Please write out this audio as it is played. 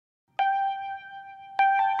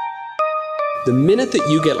The minute that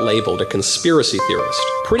you get labeled a conspiracy theorist,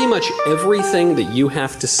 pretty much everything that you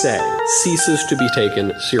have to say ceases to be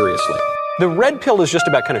taken seriously. The red pill is just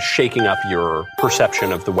about kind of shaking up your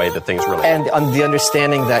perception of the way that things really are. And the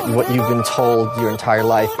understanding that what you've been told your entire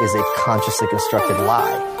life is a consciously constructed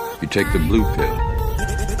lie. You take the blue pill,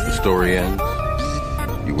 the story ends.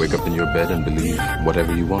 You wake up in your bed and believe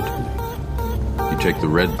whatever you want to believe. You take the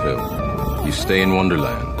red pill, you stay in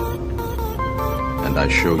Wonderland, and I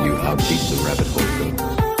show you how deep the rabbit hole goes.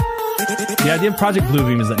 The idea of Project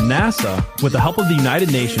Bluebeam is that NASA, with the help of the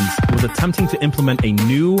United Nations, was attempting to implement a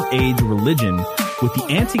new age religion with the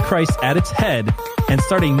Antichrist at its head and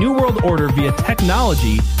start a new world order via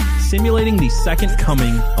technology simulating the second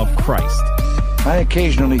coming of Christ. I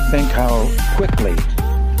occasionally think how quickly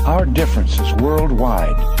our differences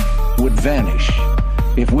worldwide would vanish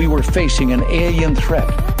if we were facing an alien threat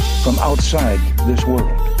from outside this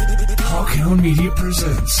world. Hawkhound Media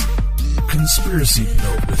presents Conspiracy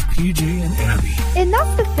Pill with PJ and Abby. And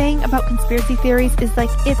that's the thing about conspiracy theories is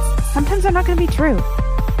sometimes they're not going to be true.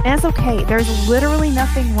 And it's okay. There's literally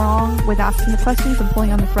nothing wrong with asking the questions and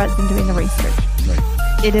pulling on the threads and doing the research. Right.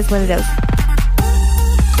 It is what it is.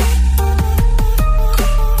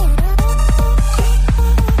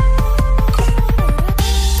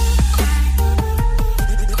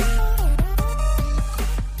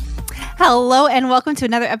 Hello and welcome to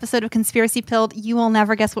another episode of Conspiracy Pilled. You will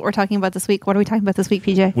never guess what we're talking about this week. What are we talking about this week,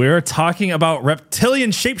 PJ? We're talking about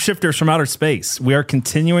reptilian shapeshifters from outer space. We are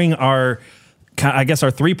continuing our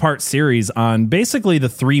three-part series on basically the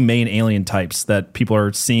three main alien types that people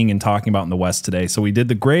are seeing and talking about in the West today. So we did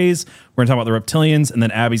the Greys, we're going to talk about the reptilians, and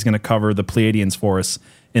then Abby's going to cover the Pleiadians for us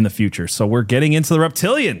in the future. So we're getting into the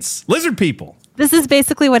reptilians, lizard people. This is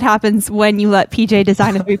basically what happens when you let PJ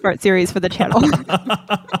design a three-part series for the channel.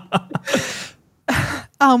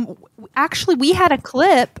 Actually, we had a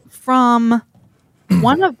clip from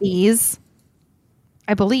one of these,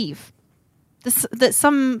 I believe, that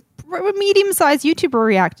some medium-sized YouTuber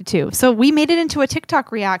reacted to. So we made it into a TikTok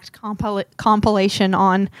React compilation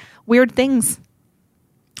on weird things.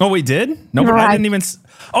 Oh, we did? No, right. I didn't even...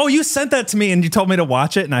 Oh, you sent that to me and you told me to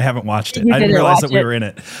watch it, and I haven't watched it. I didn't realize that we were in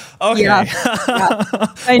it. Okay. Yeah.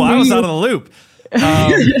 I was out of the loop.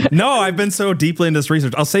 No, I've been so deeply into this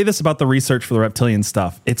research. I'll say this about the research for the reptilian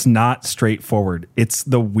stuff. It's not straightforward. It's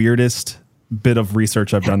the weirdest bit of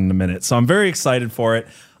research I've done in a minute. So I'm very excited for it.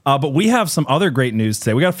 But we have some other great news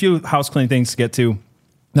today. We got a few house cleaning things to get to. Then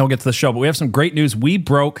we'll get to the show. But we have some great news. We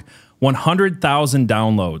broke 100,000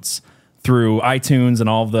 downloads through iTunes and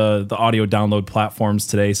all of the audio download platforms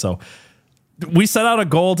today. So we set out a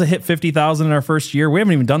goal to hit 50,000 in our first year. We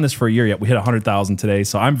haven't even done this for a year yet. We hit 100,000 today.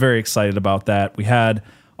 So I'm very excited about that. We had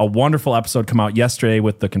a wonderful episode come out yesterday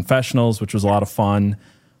with the confessionals, which was a lot of fun.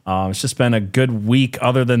 It's just been a good week,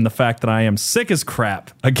 other than the fact that I am sick as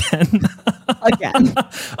crap again.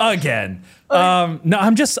 Again. No,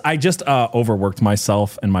 I just overworked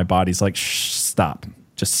myself, and my body's like, shh, stop.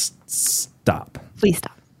 Just stop. Please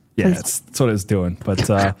stop. Yeah, that's what it's doing.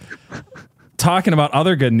 But talking about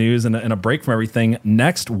other good news and a break from everything,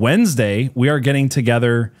 next Wednesday, we are getting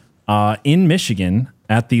together in Michigan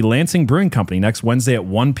at the Lansing Brewing Company. Next Wednesday at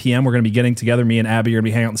 1 p.m., we're going to be getting together. Me and Abby are going to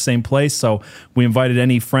be hanging out in the same place. So we invited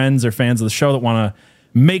any friends or fans of the show that want to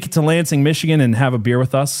make it to Lansing, Michigan and have a beer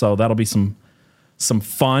with us. So that'll be some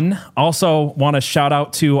fun. Also want to shout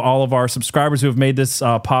out to all of our subscribers who have made this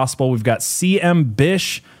possible. We've got CM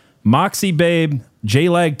Bish, Moxie Babe,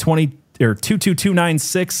 JLag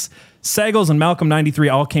 22296, Sagles, and Malcolm 93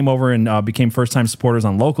 all came over and became first-time supporters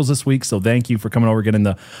on Locals this week. So thank you for coming over, getting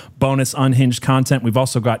the bonus unhinged content. We've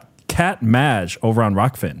also got Cat Maj over on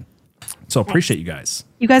Rockfin. So appreciate you guys.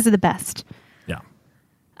 You guys are the best. Yeah.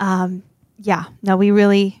 Yeah. No, we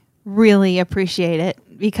really, really appreciate it,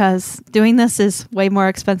 because doing this is way more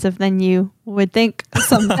expensive than you would think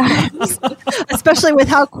sometimes, especially with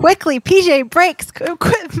how quickly PJ breaks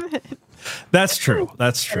equipment. That's true.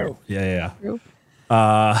 That's true. Yeah. True.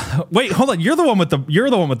 Wait, hold on. You're the one with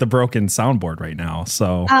the broken soundboard right now.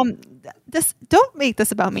 So don't make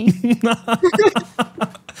this about me.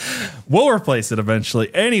 We'll replace it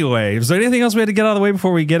eventually. Anyway, is there anything else we had to get out of the way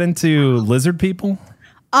before we get into lizard people?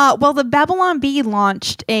 Well, the Babylon Bee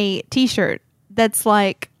launched a T-shirt that's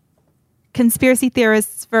like conspiracy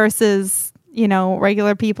theorists versus,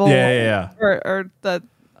 regular people. Yeah. Or the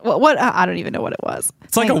what? I don't even know what it was.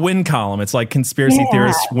 It's like a win column. It's like conspiracy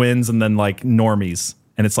theorists wins, and then like normies,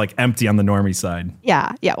 and it's like empty on the normie side.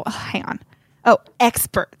 Yeah. Well, hang on. Oh,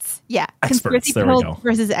 experts. Yeah, experts. There we go.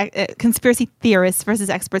 Versus conspiracy theorists versus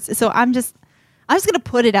experts. So I'm just gonna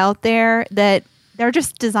put it out there that they're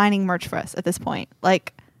just designing merch for us at this point.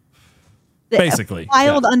 Like, Basically.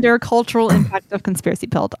 Filed under cultural impact of conspiracy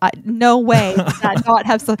pilled. No way does that not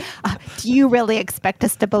have some. Do you really expect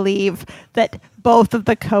us to believe that both of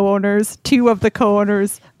the co-owners, two of the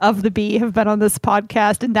co-owners of the Bee have been on this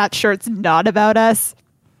podcast and that shirt's not about us?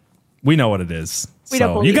 We know what it is.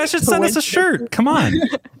 So you guys should send us a shirt. Come on.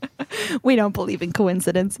 We don't believe in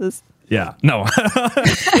coincidences. Yeah. No.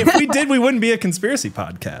 If we did, we wouldn't be a conspiracy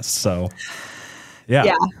podcast. So, yeah.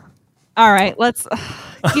 Yeah. All right. Let's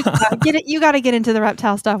you got to get into the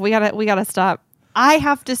reptile stuff. We got to stop. I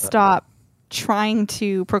have to stop trying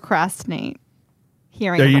to procrastinate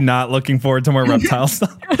hearing. Are you not looking forward to more reptile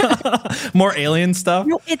stuff? More alien stuff?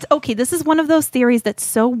 No, it's okay. This is one of those theories that's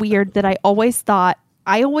so weird that I always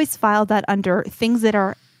filed that under things that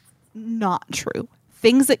are not true.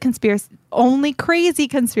 Things that only crazy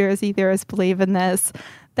conspiracy theorists believe in this.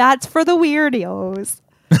 That's for the weirdos.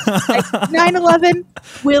 Like 9/11,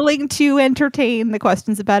 willing to entertain the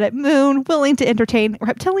questions about it. Moon, willing to entertain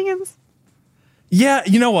reptilians. Yeah,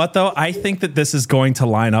 you know what, though? I think that this is going to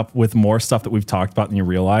line up with more stuff that we've talked about than you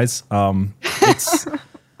realize. It's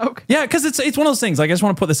okay. Yeah, because it's one of those things. Like, I just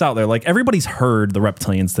want to put this out there. Like, everybody's heard the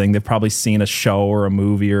reptilians thing. They've probably seen a show or a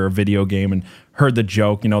movie or a video game and heard the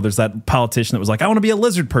joke. You know, there's that politician that was like, I want to be a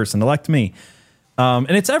lizard person. Elect me. And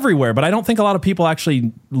it's everywhere. But I don't think a lot of people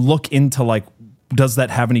actually look into, like, does that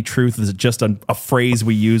have any truth? Is it just a phrase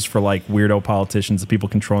we use for, like, weirdo politicians, the people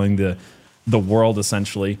controlling the world,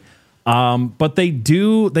 essentially? But they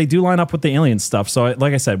do line up with the alien stuff. So,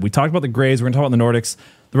 like I said, we talked about the Greys. We're going to talk about the Nordics.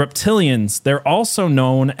 The Reptilians, they're also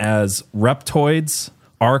known as Reptoids,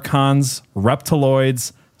 Archons,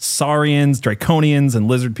 Reptiloids, Saurians, Draconians, and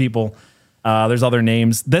Lizard People. There's other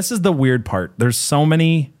names. This is the weird part. There's so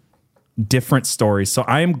many different stories. So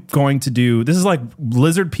I am going to do, this is like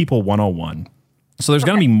Lizard People 101. So there's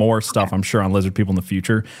going to be more stuff, I'm sure, on Lizard People in the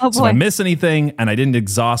future. Oh, so if I miss anything and I didn't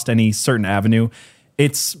exhaust any certain avenue,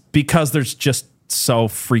 it's because there's just so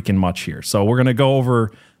freaking much here. So we're going to go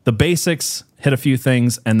over the basics, hit a few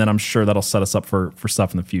things, and then I'm sure that'll set us up for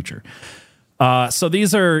stuff in the future. So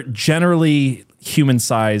these are generally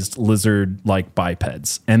human-sized lizard-like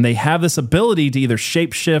bipeds, and they have this ability to either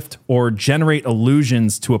shapeshift or generate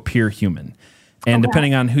illusions to appear human. And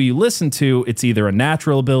depending on who you listen to, it's either a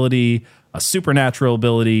natural ability, a supernatural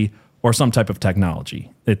ability, or some type of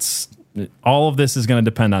technology. All of this is going to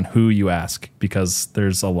depend on who you ask, because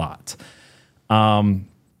there's a lot.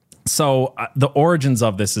 So the origins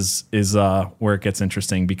of this is where it gets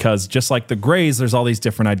interesting, because just like the Greys, there's all these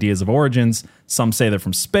different ideas of origins. Some say they're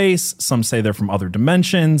from space. Some say they're from other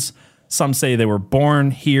dimensions. Some say they were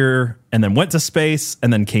born here and then went to space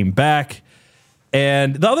and then came back.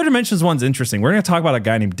 And the other dimensions one's interesting. We're going to talk about a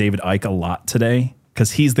guy named David Icke a lot today,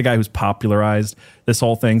 because he's the guy who's popularized this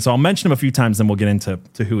whole thing. So I'll mention him a few times, then we'll get into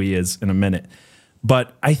who he is in a minute.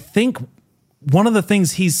 But I think one of the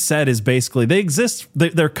things he's said is basically they exist,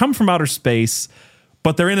 they're come from outer space,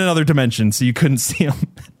 but they're in another dimension, so you couldn't see them.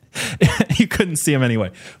 You couldn't see them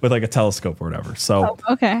anyway with like a telescope or whatever. So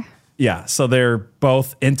okay. Yeah, so they're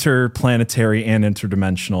both interplanetary and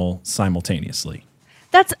interdimensional simultaneously.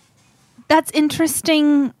 That's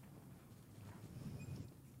interesting.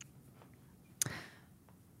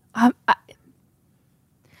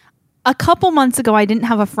 A couple months ago, I did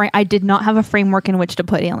not have a framework in which to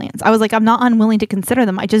put aliens. I was like, I'm not unwilling to consider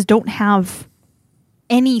them. I just don't have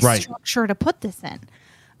any structure to put this in.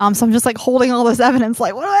 So I'm just like holding all this evidence,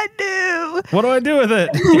 like, what do I do? What do I do with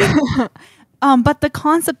it? But the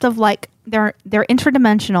concept of like they're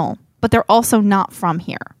interdimensional, but they're also not from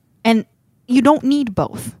here, and you don't need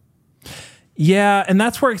both. Yeah, and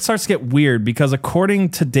that's where it starts to get weird, because according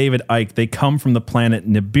to David Icke, they come from the planet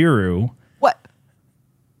Nibiru. What?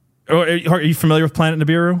 Are you familiar with planet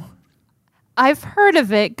Nibiru? I've heard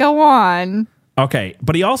of it. Go on. Okay,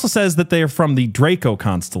 but he also says that they are from the Draco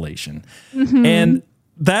constellation. Mm-hmm. And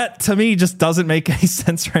that, to me, just doesn't make any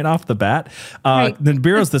sense right off the bat. Right. The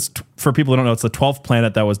Nibiru is this, for people who don't know, it's the 12th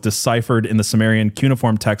planet that was deciphered in the Sumerian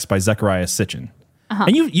cuneiform text by Zechariah Sitchin. Uh-huh.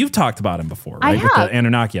 And you've talked about him before, right? I have. With the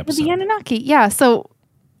Anunnaki episode. With the Anunnaki, yeah. So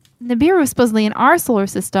Nibiru is supposedly in our solar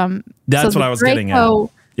system. That's what I was getting at.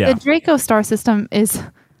 Yeah. The Draco star system is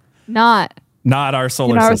not our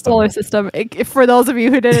solar in our system. solar system. For those of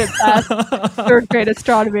you who didn't pass third grade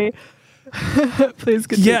astronomy, please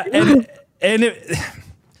continue. Yeah, and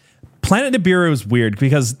planet Nibiru is weird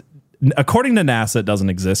because according to NASA, it doesn't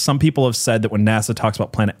exist. Some people have said that when NASA talks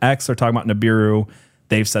about Planet X, they're talking about Nibiru.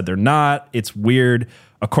 They've said they're not. It's weird.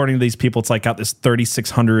 According to these people, it's like got this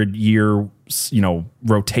 3,600 year,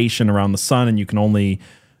 rotation around the sun, and you can only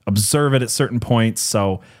observe it at certain points.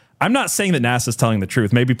 So I'm not saying that NASA's telling the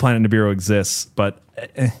truth. Maybe Planet Nibiru exists, but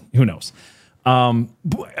who knows?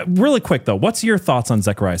 Really quick though, what's your thoughts on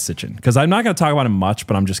Zecharia Sitchin? Because I'm not going to talk about him much,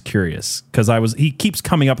 but I'm just curious because he keeps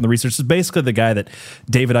coming up in the research. It's basically the guy that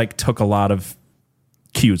David Icke took a lot of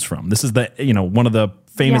cues from. This is one of the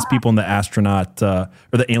famous people in the astronaut or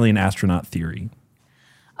the alien astronaut theory.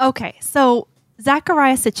 Okay, so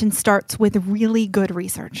Zecharia Sitchin starts with really good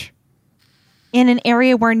research in an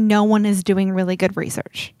area where no one is doing really good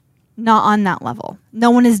research. Not on that level. No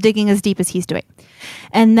one is digging as deep as he's doing.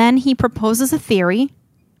 And then he proposes a theory.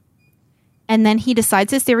 And then he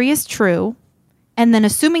decides his theory is true. And then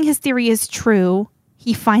assuming his theory is true,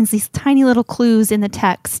 he finds these tiny little clues in the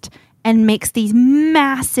text and makes these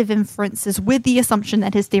massive inferences with the assumption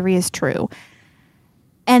that his theory is true.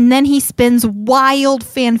 And then he spins wild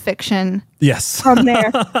fan fiction from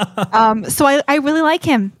there. So I really like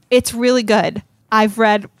him. It's really good. I've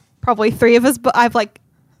read probably 3 of his books. I've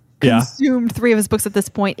consumed 3 of his books at this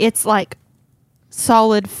point. It's like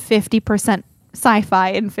solid 50% sci-fi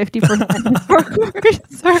and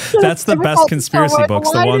 50% That's the best conspiracy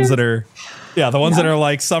books. The ones that are, the ones that are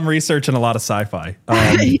like some research and a lot of sci-fi.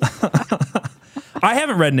 I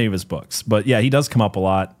haven't read any of his books, but he does come up a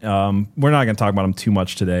lot. We're not going to talk about him too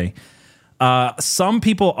much today. Some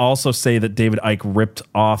people also say that David Icke ripped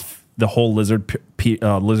off the whole lizard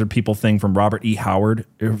people thing from Robert E. Howard.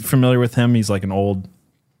 You're familiar with him? He's like an old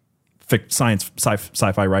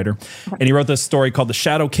sci-fi writer. And he wrote this story called The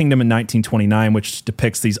Shadow Kingdom in 1929, which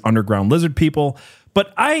depicts these underground lizard people.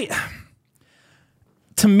 But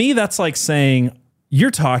to me, that's like saying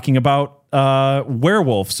you're talking about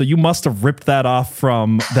werewolf, so you must have ripped that off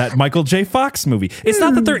from that Michael J. Fox movie. It's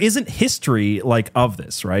not that there isn't history of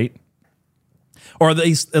this, right? Or at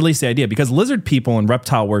least the idea, because lizard people and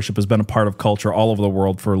reptile worship has been a part of culture all over the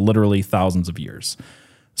world for literally thousands of years.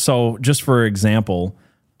 So just for example,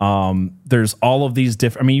 there's all of these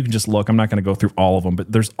different, you can just look, I'm not going to go through all of them,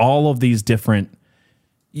 but there's all of these different,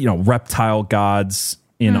 reptile gods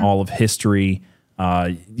in all of history.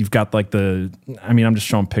 You've got I'm just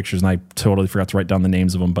showing pictures and I totally forgot to write down the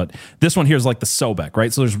names of them, but this one here is like the Sobek,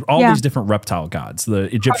 right? So there's all these different reptile gods. The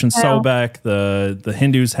Egyptian Sobek, the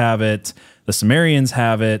Hindus have it, the Sumerians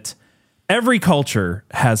have it. Every culture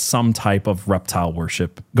has some type of reptile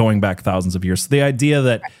worship going back thousands of years. So the idea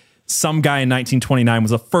that some guy in 1929 was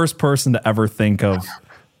the first person to ever think of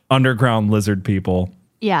underground lizard people.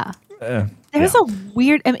 Yeah. There's a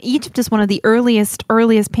weird, Egypt is one of the earliest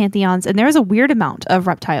pantheons, and there's a weird amount of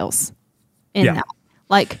reptiles in that.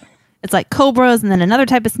 It's like cobras, and then another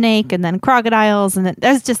type of snake, and then crocodiles, and then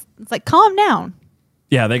it's like, calm down.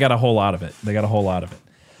 Yeah, they got a whole lot of it.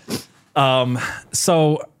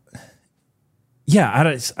 So,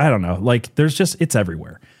 I don't know. It's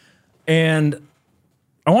everywhere. And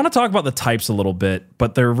I want to talk about the types a little bit,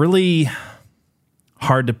 but they're really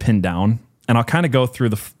hard to pin down. And I'll kind of go through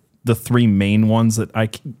the 3 main ones that I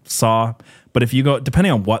saw. But if you go,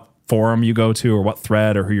 depending on what forum you go to or what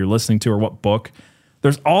thread or who you're listening to or what book,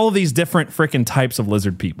 there's all of these different freaking types of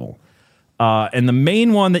lizard people. And the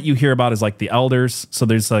main one that you hear about is like the elders. So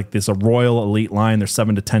there's like this a royal elite line. They're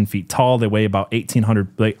 7 to 10 feet tall. They weigh about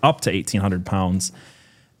 1,800, up to 1,800 pounds.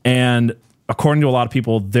 And according to a lot of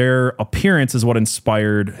people, their appearance is what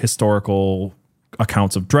inspired historical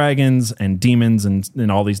accounts of dragons and demons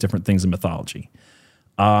and all these different things in mythology.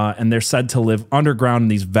 And they're said to live underground in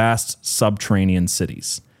these vast subterranean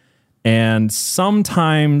cities. And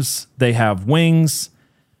sometimes they have wings,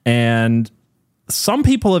 and some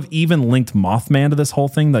people have even linked Mothman to this whole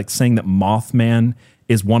thing, like saying that Mothman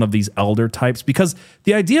is one of these elder types, because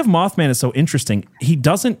the idea of Mothman is so interesting. He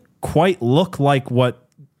doesn't quite look like what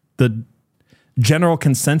the general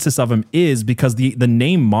consensus of him is, because the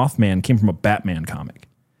name Mothman came from a Batman comic.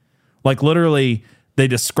 Like literally, they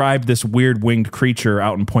described this weird winged creature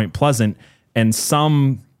out in Point Pleasant, and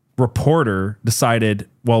some reporter decided,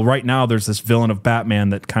 well, right now there's this villain of Batman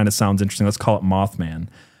that kind of sounds interesting. Let's call it Mothman.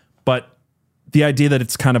 But the idea that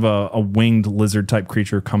it's kind of a winged lizard type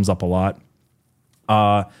creature comes up a lot.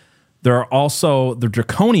 There are also the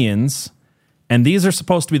Draconians, and these are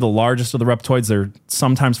supposed to be the largest of the reptoids. They're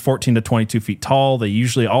sometimes 14 to 22 feet tall. They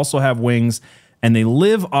usually also have wings, and they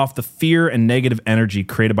live off the fear and negative energy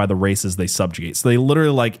created by the races they subjugate. So they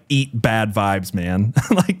literally eat bad vibes, man.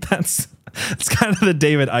 That's kind of the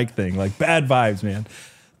David Icke thing, bad vibes, man.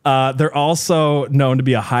 They're also known to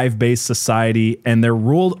be a hive-based society, and they're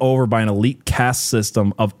ruled over by an elite caste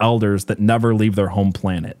system of elders that never leave their home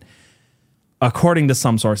planet. According to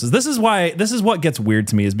some sources, this is what gets weird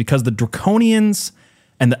to me, is because the Draconians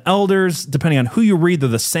and the elders, depending on who you read, they're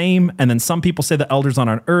the same. And then some people say the elders are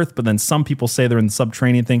on Earth, but then some people say they're in the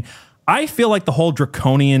subterranean thing. I feel like the whole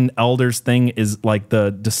Draconian elders thing is like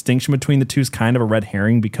the distinction between the two is kind of a red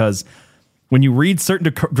herring, because when you read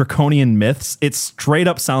certain draconian myths, it straight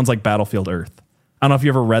up sounds like Battlefield Earth. I don't know if you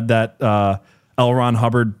ever read that L. Ron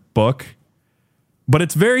Hubbard book, but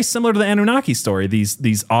it's very similar to the Anunnaki story.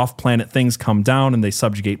 These off-planet things come down and they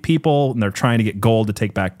subjugate people, and they're trying to get gold to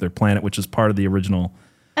take back their planet, which is part of the original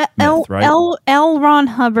myth, right? L. Ron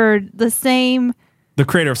Hubbard, the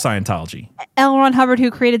creator of Scientology. L. Ron Hubbard,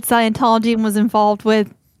 who created Scientology and was involved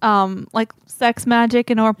with like sex magic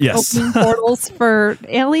and opening portals for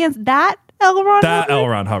aliens. That L. Ron Hubbard? L.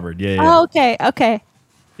 Ron Hubbard, yeah. Oh, okay.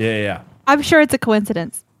 Yeah. I'm sure it's a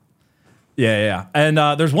coincidence. Yeah. And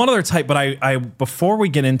there's one other type, but I before we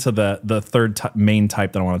get into the third main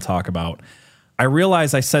type that I want to talk about, I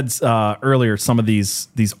realized I said earlier some of these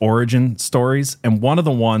origin stories, and one of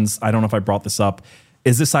the ones, I don't know if I brought this up,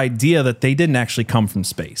 is this idea that they didn't actually come from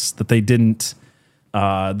space, that they didn't,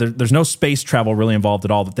 there's no space travel really involved at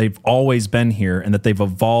all, that they've always been here, and that they've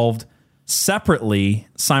evolved separately,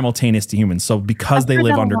 simultaneous to humans. So because they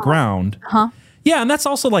live underground. Yeah, and that's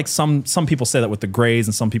also like some people say that with the Greys,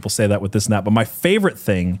 and some people say that with this and that. But my favorite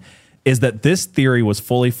thing is that this theory was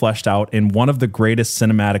fully fleshed out in one of the greatest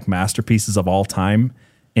cinematic masterpieces of all time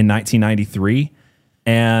in 1993.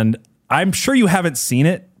 And I'm sure you haven't seen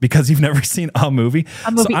it because you've never seen a movie.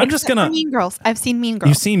 So I'm just going to... Mean Girls. I've seen Mean Girls.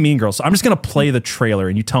 You've seen Mean Girls. So I'm just going to play the trailer,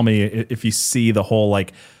 and you tell me if you see the whole,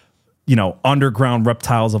 like, you know, underground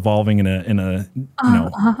reptiles evolving in a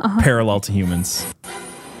parallel to humans.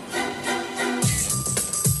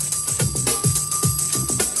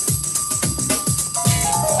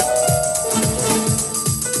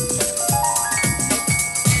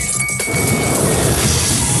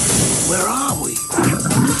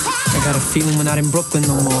 I got a feeling we're not in Brooklyn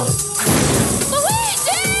no more. Luigi!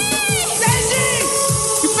 Daisy!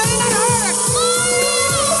 You better not hurt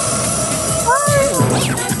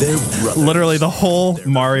us! Literally, the whole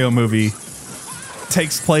Mario movie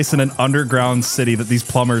takes place in an underground city that these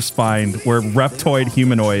plumbers find, where reptoid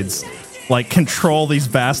humanoids like control these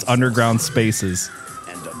vast underground spaces.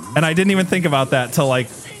 And I didn't even think about that till like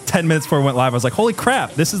 10 minutes before we went live. I was like, holy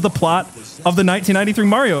crap, this is the plot of the 1993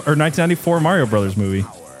 Mario or 1994 Mario Brothers movie.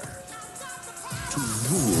 To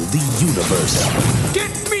rule the universe.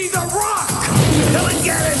 Get me the rock! Come and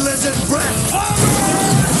get it, lizard breath!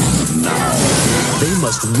 Now, they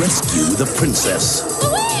must rescue the princess.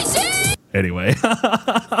 Luigi! Anyway.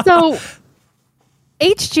 So,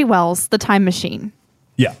 H.G. Wells, The Time Machine,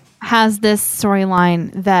 has this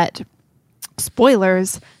storyline that,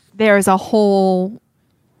 spoilers, there's a whole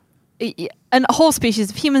species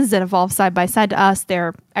of humans that evolve side by side to us.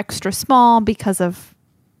 They're extra small because of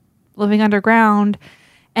living underground.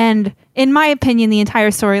 And in my opinion, the entire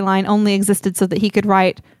storyline only existed so that he could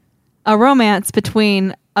write a romance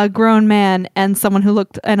between a grown man and a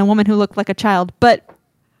woman who looked like a child. But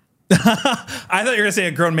I thought you were going to say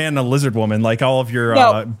a grown man and a lizard woman, like all of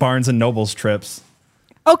your Barnes and Noble's trips.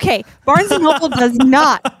 Okay, Barnes and Noble does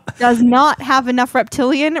not have enough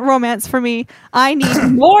reptilian romance for me. I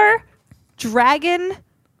need more dragon,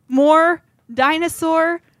 more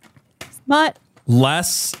dinosaur smut.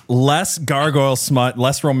 Less gargoyle smut,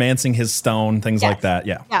 less romancing his stone, things like that.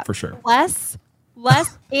 Yeah, for sure. Less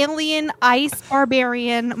alien ice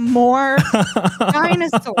barbarian, more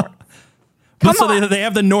dinosaur. So they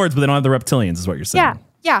have the Nords, but they don't have the reptilians, is what you're saying.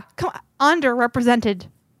 Yeah. Come on. Underrepresented.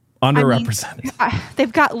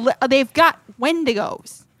 They've got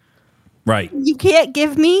Wendigos. Right. You can't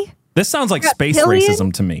give me. This sounds like space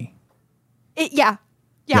racism to me. Yeah.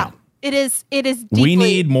 It is deeply. We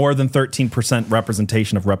need more than 13%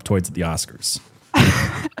 representation of reptoids at the Oscars.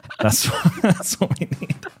 That's what we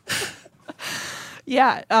need.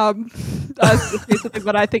 Yeah. I was going to say something,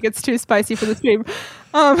 but I think it's too spicy for the stream.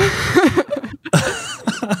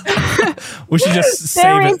 We should just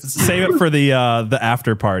save it for the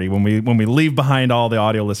after party when we leave behind all the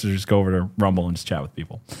audio listeners. Just go over to Rumble and just chat with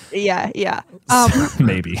people. Yeah.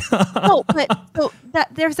 Maybe.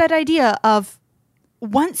 There's that idea of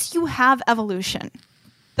once you have evolution,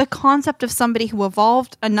 the concept of somebody who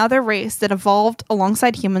evolved another race that evolved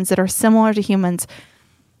alongside humans that are similar to humans,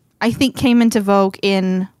 I think came into vogue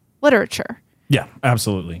in literature. Yeah,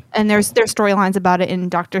 absolutely. And there's storylines about it in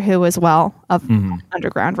Doctor Who as well, of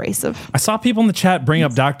underground race of. I saw people in the chat bring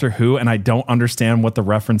up Doctor Who, and I don't understand what the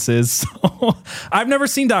reference is. So I've never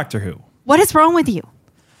seen Doctor Who. What is wrong with you?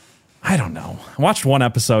 I don't know. I watched one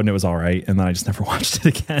episode and it was all right, and then I just never watched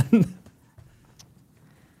it again.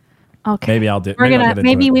 Okay. Maybe I'll do.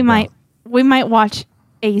 Maybe we might watch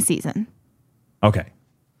a season. Okay.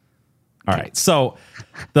 All right. So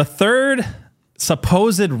the third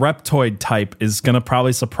supposed reptoid type is going to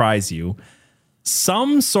probably surprise you.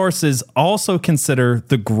 Some sources also consider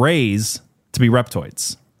the Greys to be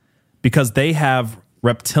reptoids. because they have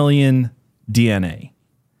reptilian DNA.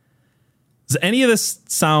 Does any of this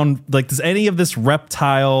sound like, does any of this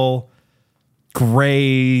reptile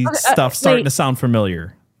gray stuff starting to sound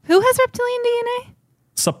familiar? Who has reptilian DNA?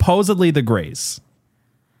 Supposedly the Greys.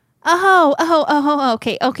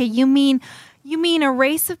 Okay. You mean a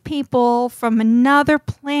race of people from another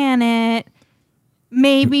planet,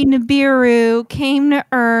 maybe Nibiru, came to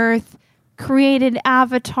Earth, created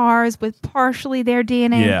avatars with partially their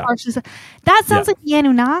DNA and partially. That sounds like the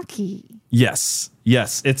Anunnaki. Yes.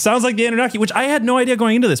 It sounds like the Anunnaki, which I had no idea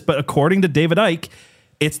going into this, but according to David Icke,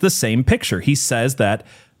 it's the same picture. He says that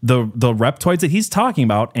the reptoids that he's talking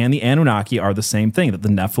about and the Anunnaki are the same thing, that the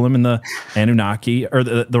Nephilim and the Anunnaki, or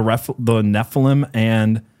the Nephilim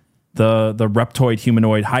and the reptoid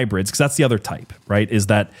humanoid hybrids, because that's the other type, right? Is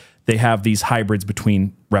that they have these hybrids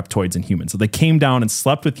between reptoids and humans. So they came down and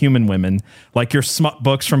slept with human women, like your smut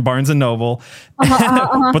books from Barnes and Noble,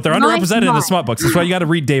 but they're underrepresented in the smut books. That's why you got to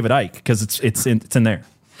read David Icke, because it's in there.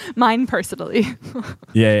 Mine personally.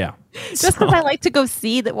 Yeah. Just because I like to go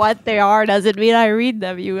see that what they are doesn't mean I read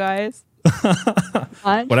them, you guys.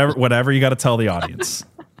 Whatever you got to tell the audience.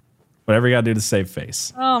 Whatever you got to do to save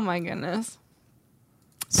face. Oh my goodness.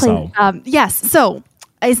 So, yes. So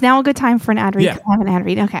is now a good time for an ad read? Yeah. I have an ad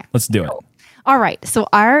read. Okay. Let's do it. All right. So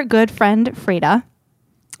our good friend Freda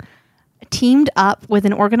teamed up with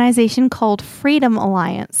an organization called Freedom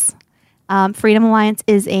Alliance. Freedom Alliance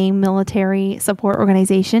is a military support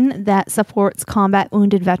organization that supports combat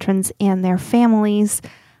wounded veterans and their families.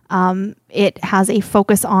 It has a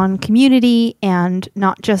focus on community and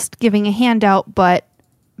not just giving a handout, but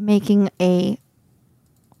making a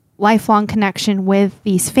lifelong connection with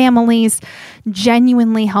these families,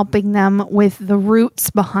 genuinely helping them with the roots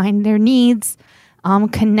behind their needs,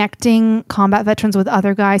 connecting combat veterans with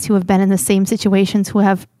other guys who have been in the same situations, who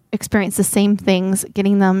have experienced the same things,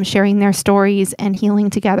 getting them sharing their stories and healing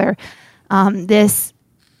together. This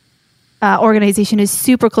organization is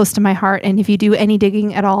super close to my heart, and if you do any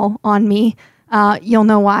digging at all on me, you'll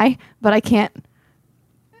know why, but I can't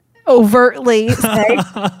overtly say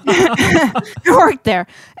I worked there.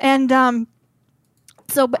 And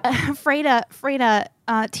so Freda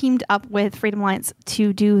teamed up with Freedom Alliance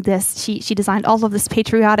to do this. She designed all of this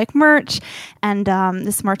patriotic merch and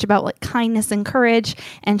this merch about like kindness and courage.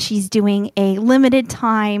 And she's doing a limited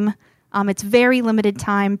time, it's very limited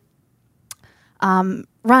time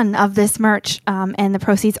run of this merch. And the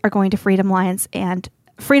proceeds are going to Freedom Alliance. And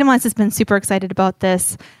Freedom Alliance has been super excited about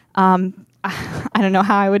this. I don't know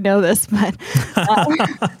how I would know this, but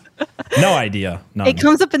no idea. It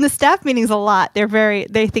comes up in the staff meetings a lot.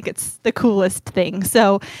 They think it's the coolest thing.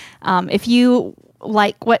 So if you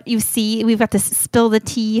like what you see, we've got this Spill the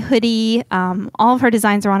Tea hoodie. All of her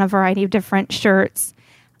designs are on a variety of different shirts.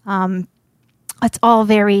 It's all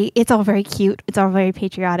very cute. It's all very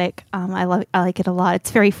patriotic. I like it a lot. It's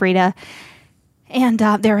very Freda. And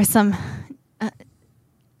there are some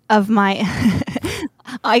of my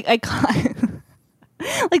I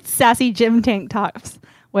like sassy gym tank tops,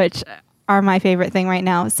 which are my favorite thing right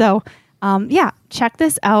now. So, check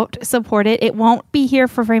this out, support it. It won't be here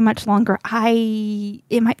for very much longer.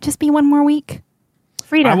 It might just be one more week.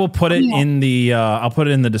 Freda, I will put it in the I'll put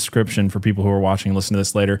it in the description for people who are watching and listen to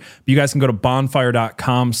this later. But you guys can go to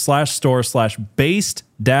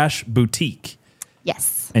bonfire.com/store/based-boutique.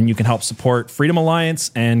 Yes. And you can help support Freedom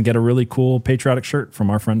Alliance and get a really cool patriotic shirt from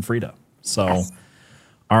our friend Freda. So, yes.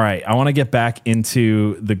 All right, I want to get back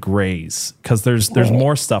into the Greys because there's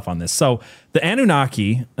more stuff on this. So the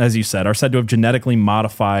Anunnaki, as you said, are said to have genetically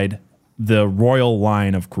modified the royal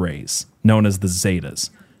line of Greys, known as the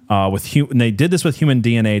Zetas. And they did this with human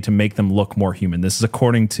DNA to make them look more human. This is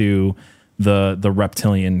according to the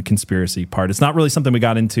reptilian conspiracy part. It's not really something we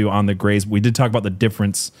got into on the Greys. We did talk about the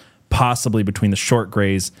difference possibly between the short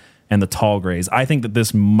Greys and the tall Greys. I think that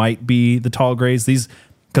this might be the tall Greys.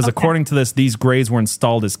 Because according to this, these Greys were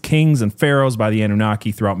installed as kings and pharaohs by the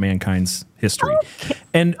Anunnaki throughout mankind's history. Okay.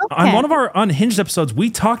 And on one of our Unhinged episodes, we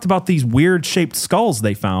talked about these weird shaped skulls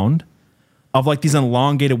they found, of like these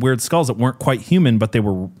elongated weird skulls that weren't quite human, but they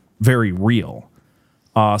were very real.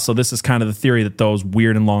 So this is kind of the theory that those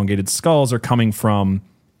weird elongated skulls are coming from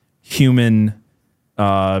human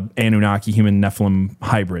Anunnaki, human Nephilim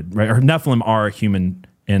hybrid, right? Or Nephilim are a human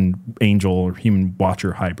and angel or human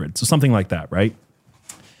watcher hybrid. So something like that, right?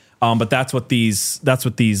 But that's what these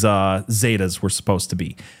Zetas were supposed to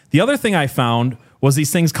be. The other thing I found was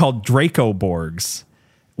these things called Dracoborgs,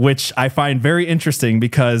 which I find very interesting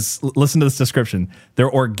because listen to this description.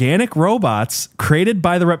 They're organic robots created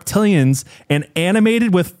by the reptilians and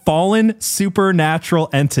animated with fallen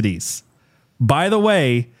supernatural entities. By the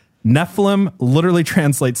way, Nephilim literally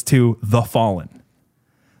translates to the fallen.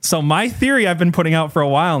 So my theory I've been putting out for a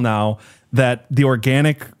while now that the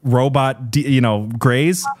organic robot,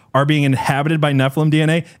 greys are being inhabited by Nephilim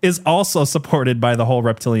DNA is also supported by the whole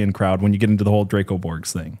reptilian crowd when you get into the whole Draco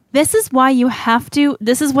Borgs thing. This is why you have to,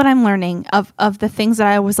 this is what I'm learning of the things that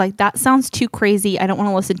I was like, that sounds too crazy. I don't want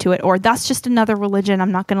to listen to it. Or that's just another religion.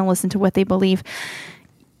 I'm not going to listen to what they believe.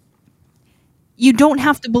 You don't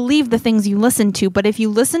have to believe the things you listen to, but if you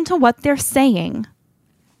listen to what they're saying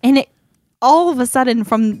and it all of a sudden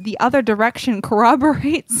from the other direction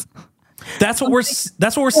corroborates. That's what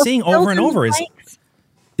we're seeing over and over is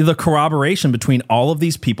the corroboration between all of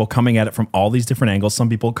these people coming at it from all these different angles. Some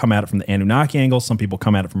people come at it from the Anunnaki angle. Some people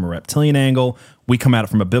come at it from a reptilian angle. We come at it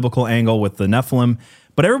from a biblical angle with the Nephilim.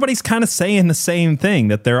 But everybody's kind of saying the same thing,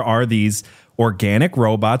 that there are these organic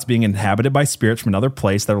robots being inhabited by spirits from another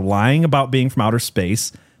place. They're lying about being from outer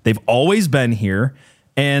space. They've always been here.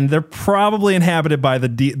 And they're probably inhabited by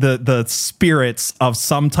the spirits of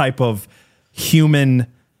some type of human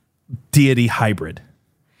deity hybrid.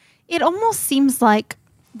 It almost seems like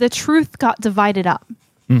the truth got divided up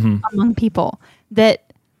among people,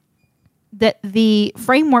 that the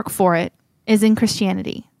framework for it is in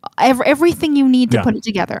Christianity. Everything you need to put it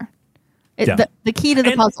together. The key to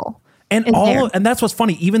the puzzle. And that's what's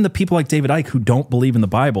funny. Even the people like David Icke who don't believe in the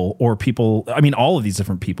Bible, or people, I mean, all of these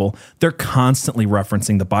different people, they're constantly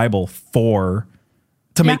referencing the Bible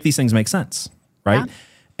to make these things make sense, right? Yeah.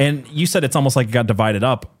 And you said it's almost like it got divided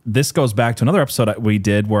up. This goes back to another episode we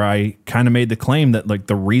did where I kind of made the claim that like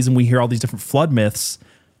the reason we hear all these different flood myths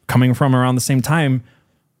coming from around the same time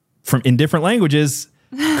from in different languages,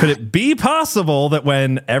 could it be possible that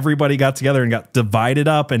when everybody got together and got divided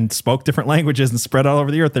up and spoke different languages and spread all over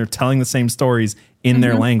the earth, they're telling the same stories in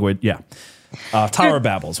their language? Yeah. Tower of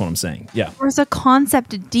Babel is what I'm saying. Yeah. There's a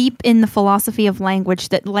concept deep in the philosophy of language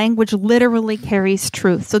that language literally carries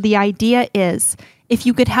truth. So the idea is if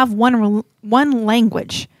you could have one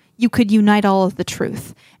language, you could unite all of the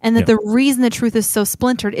truth. And that the reason the truth is so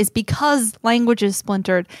splintered is because language is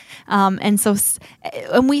splintered. And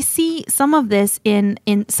we see some of this in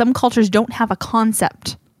some cultures don't have a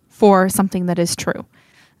concept for something that is true.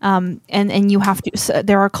 And you have to, so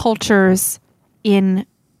there are cultures in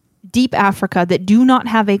deep Africa that do not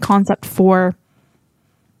have a concept for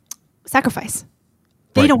sacrifice.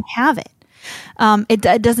 They don't have it.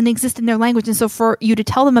 It doesn't exist in their language. And so for you to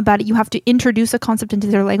tell them about it, you have to introduce a concept into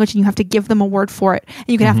their language and you have to give them a word for it. And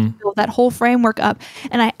you can have to build that whole framework up.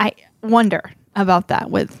 And I wonder about that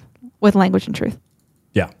with language and truth.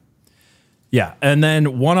 Yeah. Yeah. And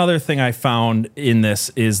then one other thing I found in this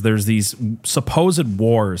is there's these supposed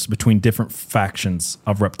wars between different factions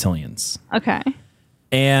of reptilians. Okay.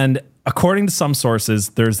 And according to some sources,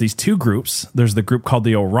 there's these two groups. There's the group called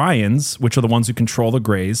the Orions, which are the ones who control the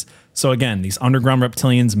Greys. So again, these underground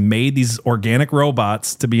reptilians made these organic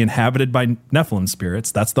robots to be inhabited by Nephilim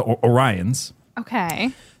spirits. That's the Orions.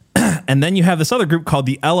 Okay. And then you have this other group called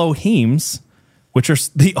the Elohims, which are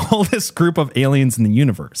the oldest group of aliens in the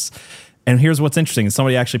universe. And here's what's interesting. And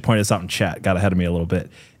somebody actually pointed this out in chat, got ahead of me a little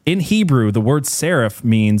bit. In Hebrew, the word seraph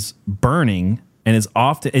means burning, and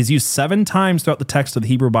is used 7 times throughout the text of the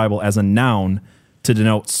Hebrew Bible as a noun to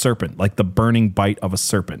denote serpent, like the burning bite of a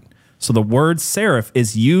serpent. So the word seraph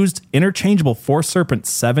is used interchangeable for serpent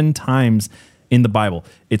 7 times in the Bible.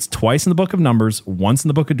 It's twice in the book of Numbers, once in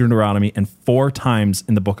the book of Deuteronomy, and 4 times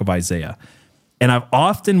in the book of Isaiah. And I've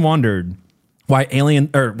often wondered why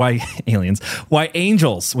angels,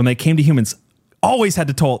 when they came to humans, always had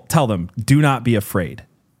to tell them, do not be afraid.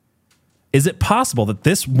 Is it possible that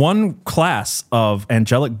this one class of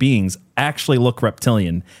angelic beings actually look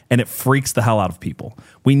reptilian and it freaks the hell out of people?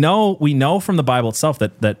 We know from the Bible itself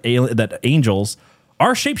that angels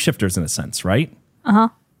are shapeshifters in a sense, right? Uh-huh.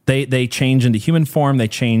 They change into human form, they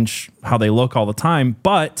change how they look all the time,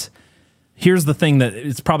 but here's the thing that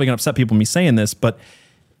it's probably going to upset people me saying this, but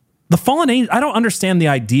the fallen angel, I don't understand the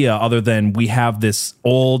idea other than we have this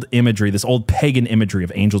old imagery, this old pagan imagery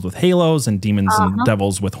of angels with halos and demons and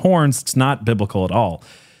devils with horns. It's not biblical at all.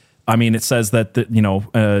 I mean, it says that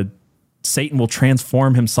Satan will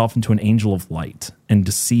transform himself into an angel of light and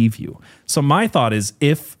deceive you. So my thought is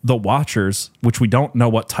if the Watchers, which we don't know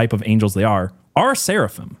what type of angels they are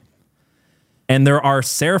seraphim, and there are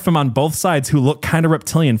seraphim on both sides who look kind of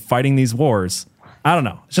reptilian fighting these wars, I don't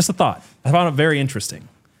know. It's just a thought. I found it very interesting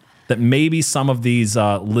that maybe some of these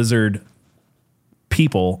lizard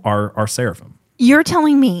people are seraphim. You're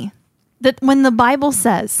telling me that when the Bible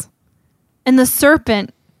says, and the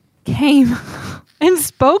serpent came and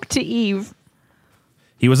spoke to Eve,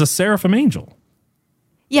 he was a seraphim angel.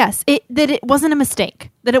 Yes, that it wasn't a mistake.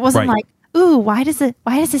 That it wasn't like ooh, why does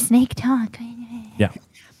a snake talk? Yeah.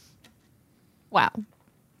 Wow.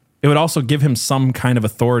 It would also give him some kind of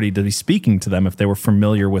authority to be speaking to them if they were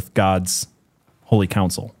familiar with God's holy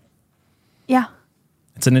counsel. Yeah.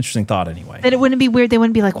 It's an interesting thought anyway. That it wouldn't be weird. They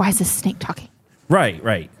wouldn't be like, why is this snake talking? Right,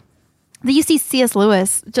 right. You see C.S.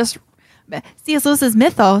 Lewis's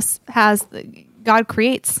mythos has God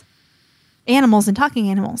creates animals and talking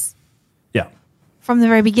animals. Yeah. From the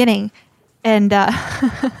very beginning. And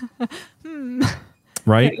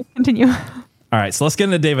right? Yeah, continue. All right, so let's get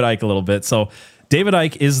into David Icke a little bit. So David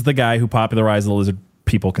Icke is the guy who popularized the lizard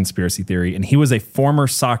people conspiracy theory, and he was a former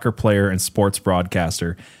soccer player and sports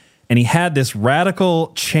broadcaster. And he had this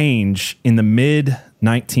radical change in the in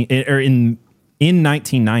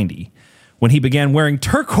 1990 when he began wearing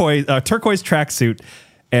turquoise tracksuit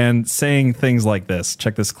and saying things like this.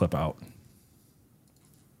 Check this clip out.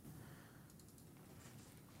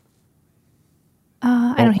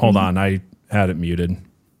 Hold on, I had it muted.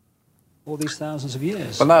 All these thousands of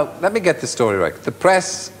years. Well, now, let me get the story right. The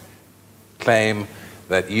press claim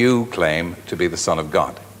that you claim to be the Son of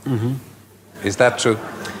God. Mm-hmm. Is that true?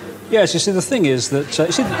 Yes, you see, the thing is that,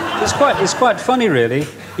 it's quite funny, really.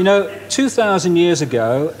 2,000 years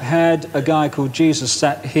ago, had a guy called Jesus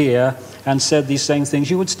sat here and said these same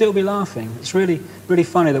things, you would still be laughing. It's really, really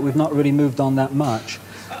funny that we've not really moved on that much.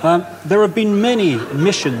 There have been many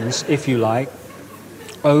missions, if you like,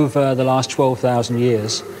 over the last 12,000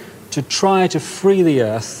 years to try to free the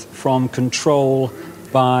earth from control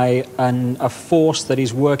by a force that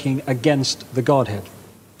is working against the Godhead.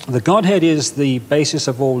 The Godhead is the basis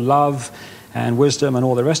of all love and wisdom and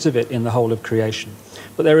all the rest of it in the whole of creation.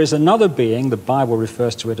 But there is another being, the Bible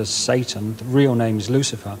refers to it as Satan, the real name is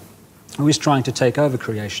Lucifer, who is trying to take over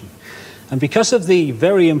creation. And because of the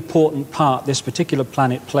very important part this particular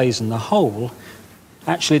planet plays in the whole,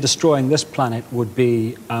 actually destroying this planet would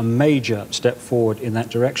be a major step forward in that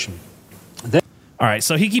direction. All right,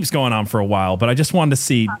 so he keeps going on for a while, but I just wanted to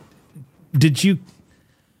see,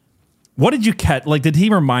 what did you catch? Like, did he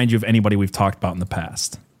remind you of anybody we've talked about in the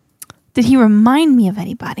past? Did he remind me of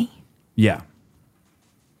anybody? Yeah.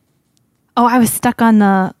 Oh, I was stuck on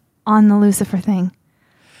the Lucifer thing.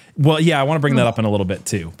 Well, yeah, I want to bring that up in a little bit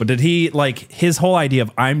too. But did he, like, his whole idea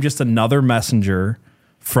of I'm just another messenger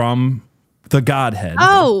from the Godhead?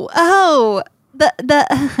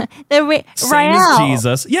 The same as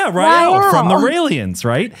Jesus. Yeah, Rael from the Raelians,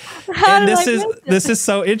 right? And this is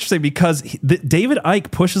so interesting because David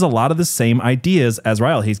Icke pushes a lot of the same ideas as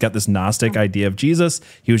Rael. He's got this Gnostic idea of Jesus.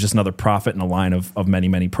 He was just another prophet in a line of many,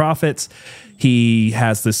 many prophets. He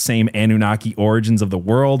has the same Anunnaki origins of the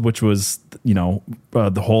world, which was,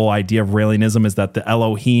 the whole idea of Raelianism is that the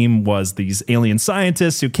Elohim was these alien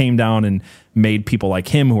scientists who came down and made people like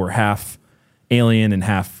him who were half alien and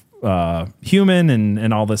half human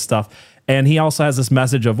and all this stuff. And he also has this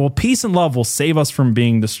message of, well, peace and love will save us from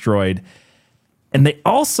being destroyed. And they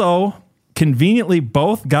also conveniently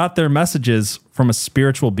both got their messages from a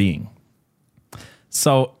spiritual being.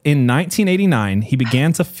 So in 1989, David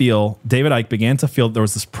Icke began to feel there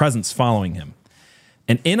was this presence following him.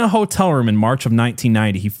 And in a hotel room in March of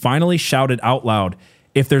 1990, he finally shouted out loud,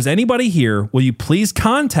 "If there's anybody here, will you please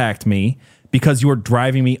contact me because you are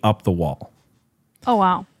driving me up the wall." Oh,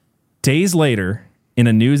 wow. Days later, in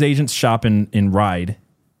a newsagent's shop in Ryde,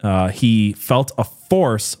 he felt a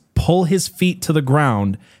force pull his feet to the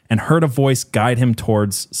ground and heard a voice guide him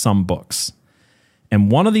towards some books.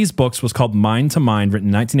 And one of these books was called Mind to Mind, written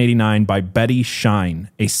in 1989 by Betty Shine,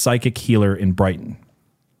 a psychic healer in Brighton.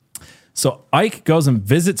 So Icke goes and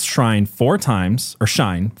visits Shine four times.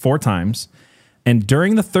 And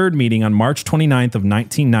during the third meeting on March 29th of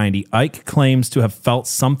 1990, Icke claims to have felt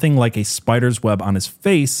something like a spider's web on his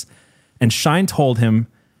face, and Shine told him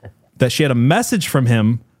that she had a message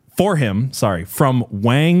from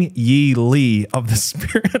Wang Yi Li of the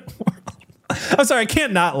spirit world. I'm sorry, I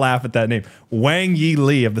can't not laugh at that name. Wang Yi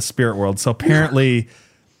Li of the spirit world. So apparently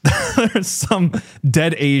there's some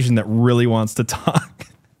dead Asian that really wants to talk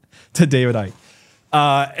to David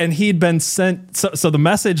Icke. And he'd been sent. So the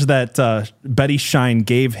message that Betty Shine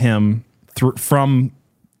gave him from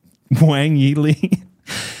Wang Yi Li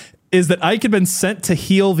is that Icke had been sent to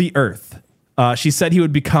heal the earth. She said he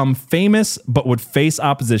would become famous, but would face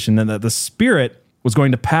opposition, and that the spirit was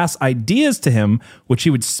going to pass ideas to him, which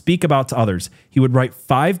he would speak about to others. He would write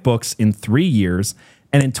 5 books in 3 years,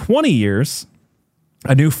 and in 20 years,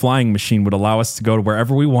 a new flying machine would allow us to go to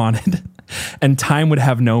wherever we wanted, and time would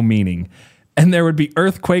have no meaning. And there would be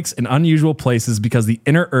earthquakes in unusual places because the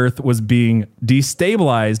inner earth was being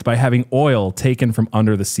destabilized by having oil taken from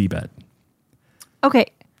under the seabed.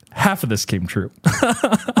 Okay. half of this came true.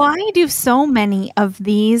 Why do so many of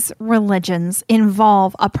these religions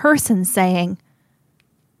involve a person saying,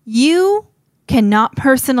 you cannot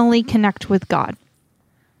personally connect with God?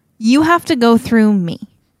 You have to go through me.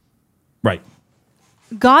 Right.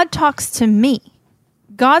 God talks to me.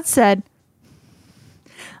 God said,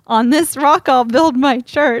 on this rock I'll build my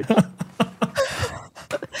church.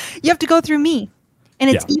 You have to go through me. And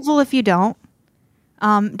it's evil if you don't.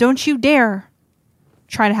 Don't you dare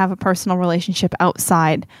try to have a personal relationship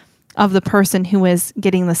outside of the person who is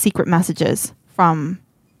getting the secret messages from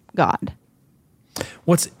God.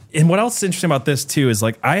 What else is interesting about this too is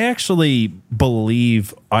like I actually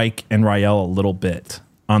believe Ike and Rael a little bit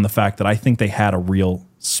on the fact that I think they had a real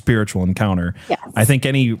spiritual encounter. Yes. I think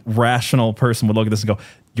any rational person would look at this and go,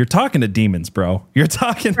 "You're talking to demons, bro. You're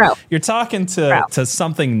talking to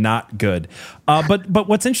something not good." But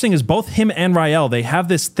what's interesting is both him and Rael, they have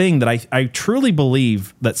this thing that I truly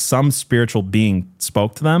believe that some spiritual being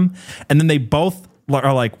spoke to them, and then they both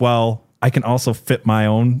are like, "Well, I can also fit my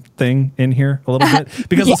own thing in here a little bit."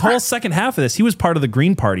 Because this whole second half of this, he was part of the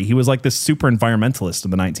Green Party. He was like this super environmentalist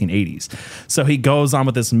in the 1980s. So he goes on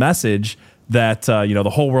with this message that, the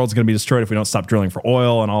whole world's going to be destroyed if we don't stop drilling for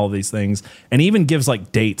oil and all of these things. And he even gives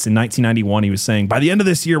like dates. In 1991, he was saying, by the end of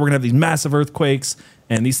this year, we're going to have these massive earthquakes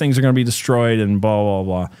and these things are going to be destroyed and blah,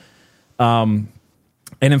 blah, blah.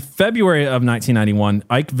 And in February of 1991,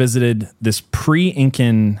 Ike visited this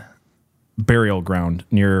pre-Incan burial ground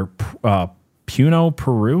near Puno,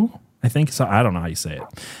 Peru, I think. So I don't know how you say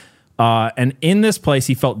it. And in this place,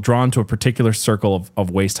 he felt drawn to a particular circle of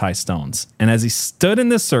waist-high stones. And as he stood in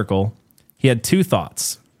this circle, he had two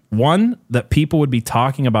thoughts. One, that people would be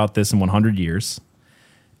talking about this in 100 years,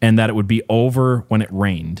 and that it would be over when it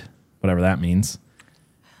rained, whatever that means.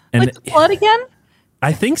 And like the flood again?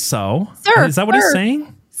 I think so. Sir, is that what he's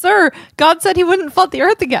saying? Sir, God said he wouldn't flood the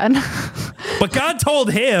earth again. But God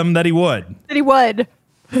told him that he would. That he would.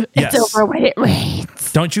 Yes. It's over when it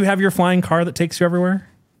rains. Don't you have your flying car that takes you everywhere?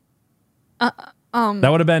 That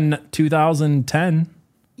would have been 2010.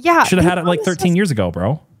 Yeah. Should have had it like 13 years ago,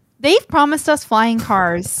 bro. They've promised us flying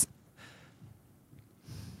cars.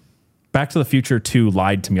 Back to the Future 2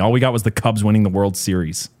 lied to me. All we got was the Cubs winning the World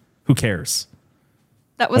Series. Who cares?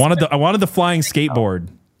 That was I wanted the flying skateboard.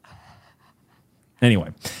 Anyway.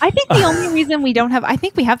 I think the only reason we don't have, I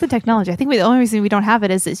think we have the technology. I think the only reason we don't have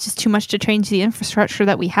it is it's just too much to change the infrastructure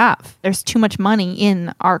that we have. There's too much money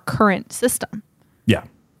in our current system. Yeah.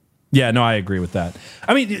 Yeah, no, I agree with that.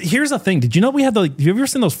 I mean, here's the thing. Did you know we had have you ever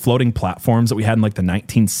seen those floating platforms that we had in like the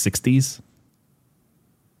 1960s?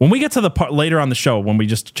 When we get to the part later on the show, when we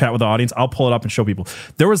just chat with the audience, I'll pull it up and show people.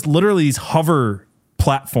 There was literally these hover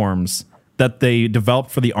platforms that they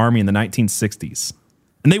developed for the Army in the 1960s.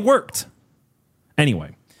 And they worked.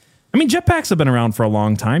 Anyway, I mean, jetpacks have been around for a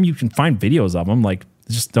long time. You can find videos of them. Like,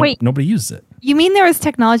 just nobody uses it. You mean there was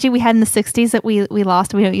technology we had in the 60s that we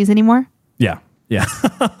lost and we don't use anymore? Yeah. Yeah.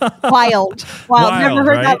 Wild. Never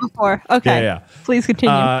heard that before. Okay. Yeah. Please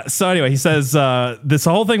continue. So anyway, he says this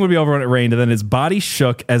whole thing would be over when it rained, and then his body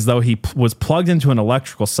shook as though he was plugged into an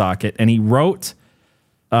electrical socket, and he wrote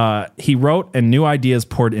and new ideas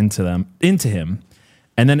poured into him.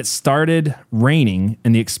 And then it started raining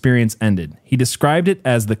and the experience ended. He described it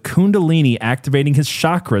as the Kundalini activating his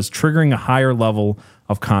chakras, triggering a higher level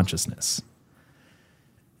of consciousness.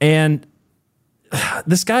 And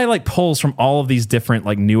this guy like pulls from all of these different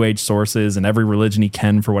like new age sources and every religion he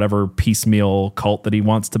can for whatever piecemeal cult that he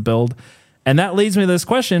wants to build. And that leads me to this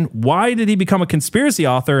question. Why did he become a conspiracy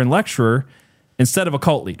author and lecturer instead of a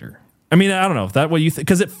cult leader? I mean, I don't know if that's what you think,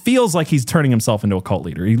 because it feels like he's turning himself into a cult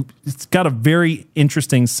leader. He's got a very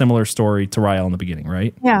interesting, similar story to Rael in the beginning,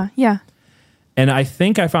 right? Yeah. And I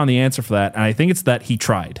think I found the answer for that. And I think it's that he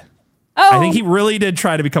tried. Oh. I think he really did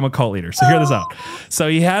try to become a cult leader. So hear this out. So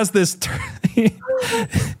he has this,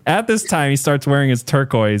 at this time, he starts wearing his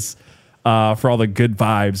turquoise for all the good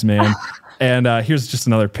vibes, man. And here's just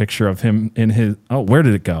another picture of him in his, where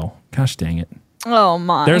did it go? Gosh dang it. Oh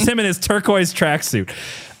my. There's him in his turquoise tracksuit.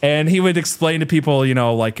 And he would explain to people,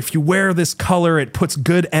 like if you wear this color, it puts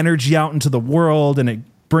good energy out into the world and it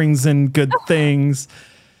brings in good things.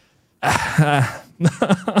 That's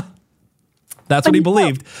what he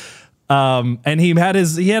believed. And he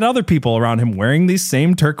had other people around him wearing these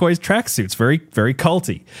same turquoise tracksuits, very, very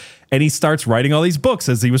culty. And he starts writing all these books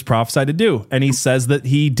as he was prophesied to do. And he says that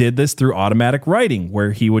he did this through automatic writing,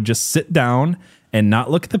 where he would just sit down and not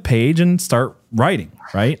look at the page and start writing,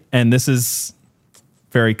 right? And this is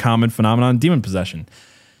very common phenomenon in demon possession.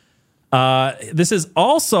 This is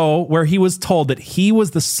also where he was told that he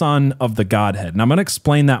was the son of the Godhead. And I'm going to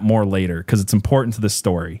explain that more later because it's important to this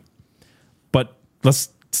story. But let's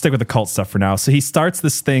stick with the cult stuff for now. So he starts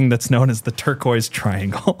this thing that's known as the Turquoise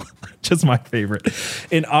Triangle, which is my favorite.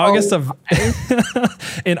 In August of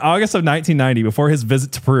 1990, before his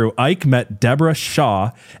visit to Peru, Ike met Deborah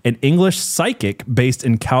Shaw, an English psychic based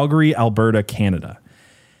in Calgary, Alberta, Canada.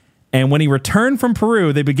 And when he returned from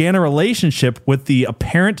Peru, they began a relationship with the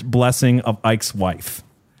apparent blessing of Ike's wife.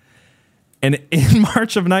 And in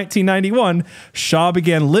March of 1991, Shaw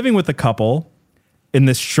began living with the couple in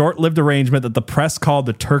this short-lived arrangement that the press called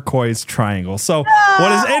the Turquoise Triangle. So what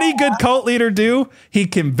does any good cult leader do? He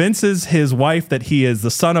convinces his wife that he is the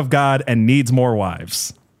son of God and needs more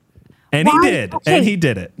wives. And he did. Okay. And he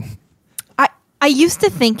did it. I used to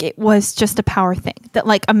think it was just a power thing, that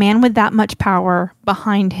like a man with that much power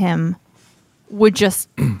behind him would just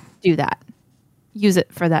do that, use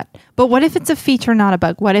it for that. But what if it's a feature, not a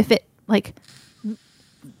bug? What if it, like,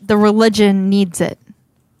 the religion needs it?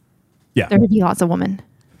 Yeah. There would be lots of women.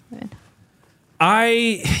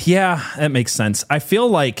 Yeah, that makes sense. I feel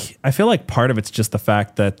like part of it's just the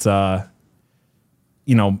fact that,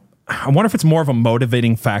 I wonder if it's more of a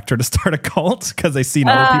motivating factor to start a cult because they see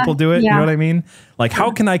other people do it. Yeah. You know what I mean? Like,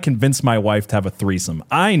 how can I convince my wife to have a threesome?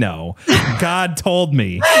 I know God told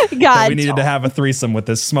me that we needed to have a threesome with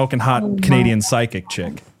this smoking hot Canadian psychic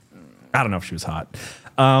chick. I don't know if she was hot.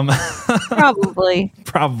 Probably.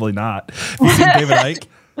 Probably not. You seen David Icke?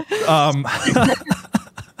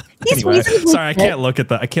 Anyway, sorry, I can't look at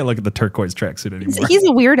the turquoise tracksuit anymore. He's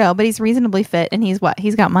a weirdo, but he's reasonably fit, and he's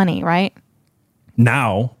got money, right?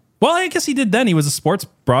 Now. Well, I guess he did then. He was a sports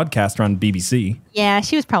broadcaster on BBC. Yeah,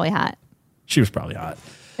 she was probably hot.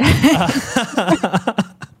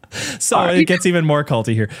 So it gets even more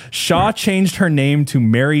culty here. Shaw changed her name to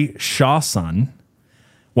Mary Shawson,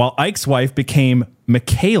 while Ike's wife became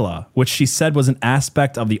Michaela, which she said was an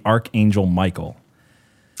aspect of the Archangel Michael.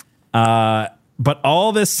 But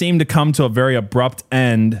all this seemed to come to a very abrupt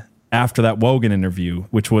end after that Wogan interview,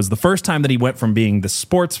 which was the first time that he went from being the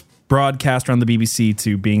sports broadcaster on the BBC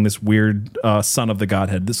to being this weird son of the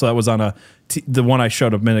Godhead. So that was on the one I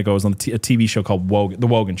showed a minute ago was on a TV show called The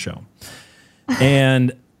Wogan Show.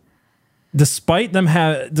 And despite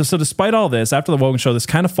all this, after the Wogan Show, this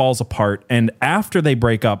kind of falls apart. And after they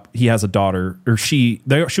break up, he has a daughter, or she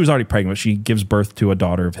was already pregnant, but she gives birth to a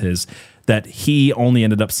daughter of his that he only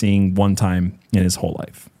ended up seeing one time in his whole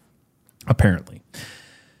life, apparently.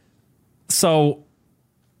 So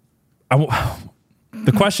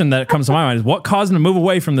the question that comes to my mind is, what caused him to move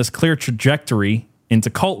away from this clear trajectory into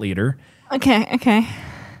cult leader? Okay.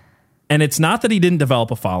 And it's not that he didn't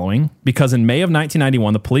develop a following, because in May of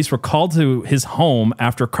 1991, the police were called to his home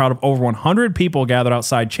after a crowd of over 100 people gathered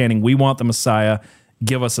outside chanting, "We want the Messiah,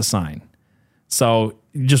 give us a sign." So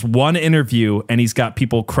just one interview, and he's got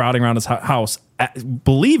people crowding around his house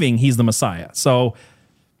believing he's the Messiah. So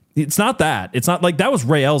it's not that. It's not like that was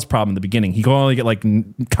Rael's problem in the beginning. He could only get like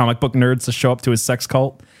comic book nerds to show up to his sex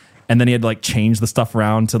cult, and then he had to like change the stuff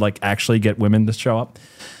around to like actually get women to show up.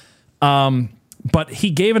 But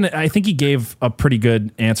I think he gave a pretty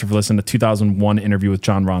good answer for this in the 2001 interview with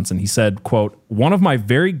John Ronson. He said, quote, "One of my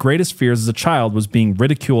very greatest fears as a child was being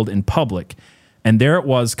ridiculed in public. And there it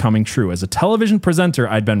was coming true. As a television presenter,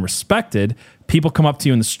 I'd been respected. People come up to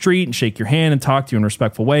you in the street and shake your hand and talk to you in a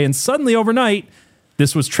respectful way. And suddenly overnight,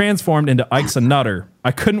 this was transformed into Ike's a nutter. I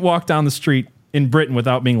couldn't walk down the street in Britain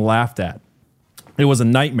without being laughed at. It was a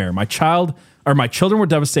nightmare. My children were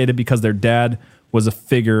devastated because their dad was a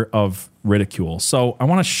figure of ridicule." So I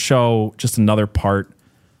want to show just another part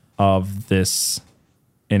of this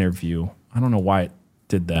interview. I don't know why it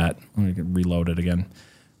did that. Let me reload it again.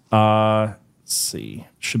 Let's see.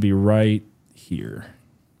 Should be right here.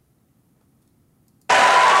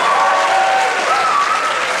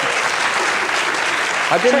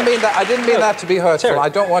 I didn't mean that to be hurtful. Terry. I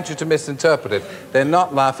don't want you to misinterpret it. They're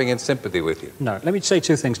not laughing in sympathy with you. No, let me say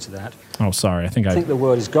two things to that. Oh, sorry. I think the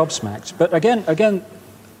word is gobsmacked. But again,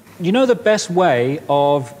 you know the best way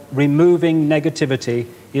of removing negativity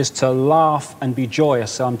is to laugh and be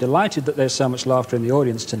joyous. So I'm delighted that there's so much laughter in the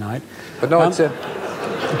audience tonight. But no,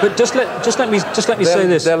 but just let me say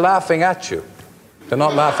this. They're laughing at you. They're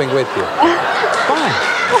not laughing with you. Fine.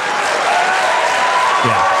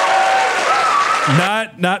 Yeah.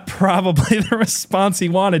 Not probably the response he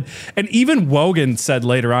wanted. And even Wogan said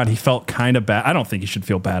later on he felt kind of bad. I don't think he should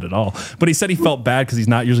feel bad at all. But he said he felt bad because he's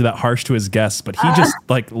not usually that harsh to his guests. But he just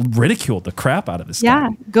like ridiculed the crap out of this guy. Yeah,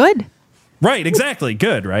 good. Right, exactly.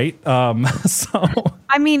 Good, right? So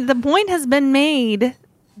I mean, the point has been made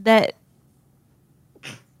that...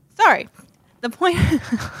 Sorry. The point...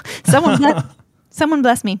 someone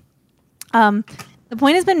bless me. The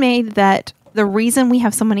point has been made that the reason we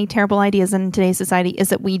have so many terrible ideas in today's society is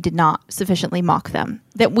that we did not sufficiently mock them.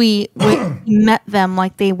 That we met them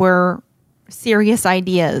like they were serious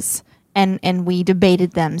ideas and we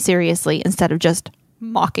debated them seriously instead of just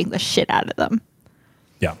mocking the shit out of them.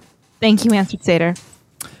 Yeah. Thank you, Answered Satyr.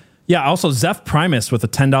 Yeah, also Zeph Primus with a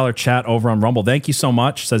 $10 chat over on Rumble. Thank you so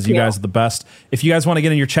much. Says you guys are the best. If you guys want to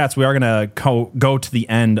get in your chats, we are going to go to the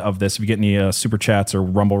end of this. If you get any super chats or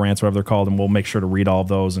Rumble rants, whatever they're called, and we'll make sure to read all of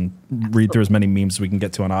those and read through as many memes as we can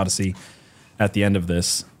get to on Odyssey at the end of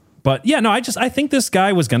this. But yeah, no, I think this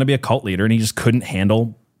guy was going to be a cult leader and he just couldn't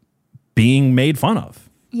handle being made fun of.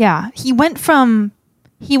 Yeah, he went from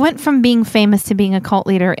being famous to being a cult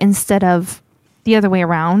leader instead of the other way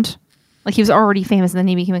around. Like he was already famous and then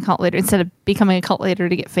he became a cult leader instead of becoming a cult leader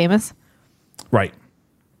to get famous. Right.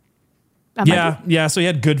 Yeah. So he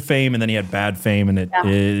had good fame and then he had bad fame and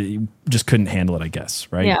it just couldn't handle it, I guess.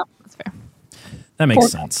 Right. Yeah, that's fair. That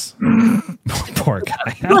makes sense. Poor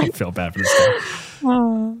guy. I don't feel bad for this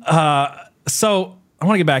guy. So I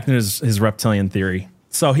want to get back into his reptilian theory.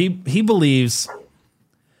 So he believes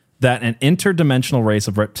that an interdimensional race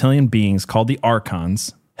of reptilian beings called the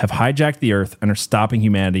Archons have hijacked the Earth and are stopping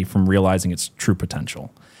humanity from realizing its true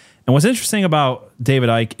potential. And what's interesting about David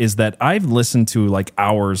Icke is that I've listened to like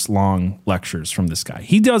hours-long lectures from this guy.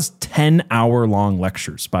 He does 10-hour-long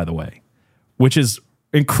lectures, by the way, which is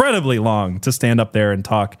incredibly long to stand up there and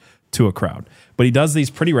talk to a crowd. But he does these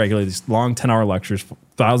pretty regularly, these long 10-hour lectures,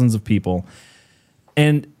 thousands of people.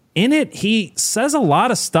 And in it, he says a lot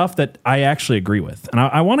of stuff that I actually agree with. And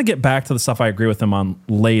I want to get back to the stuff I agree with him on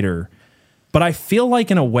later. But I feel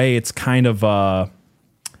like in a way it's kind of a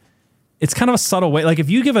subtle way. Like if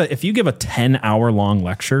you give a 10-hour long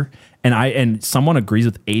lecture and someone agrees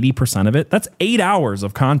with 80% of it, that's 8 hours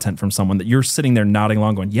of content from someone that you're sitting there nodding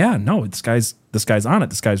along going, yeah, no, this guy's on it.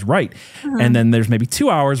 This guy's right. And then there's maybe 2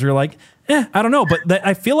 hours where you're like, I don't know. But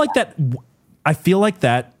I feel like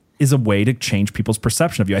that is a way to change people's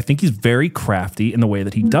perception of you. I think he's very crafty in the way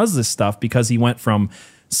that he does this stuff because he went from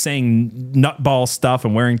saying nutball stuff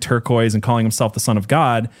and wearing turquoise and calling himself the son of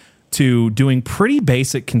God to doing pretty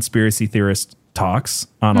basic conspiracy theorist talks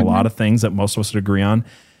on a lot of things that most of us would agree on.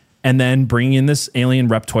 And then bringing in this alien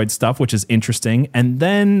reptoid stuff, which is interesting. And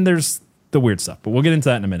then there's the weird stuff, but we'll get into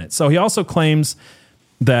that in a minute. So he also claims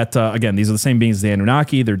that, again, these are the same beings as the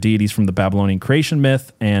Anunnaki. They're deities from the Babylonian creation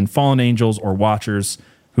myth and fallen angels or watchers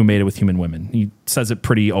who made it with human women. He says it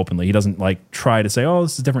pretty openly. He doesn't like try to say, oh,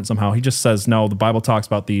 this is different somehow. He just says, no, the Bible talks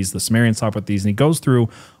about these, the Sumerians talk about these, and he goes through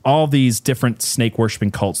all these different snake worshiping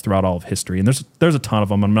cults throughout all of history. And there's a ton of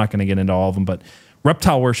them. I'm not going to get into all of them, but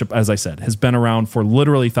reptile worship, as I said, has been around for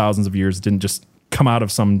literally thousands of years. It didn't just come out of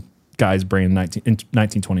some guy's brain in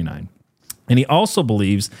 1929. And he also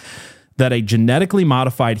believes that a genetically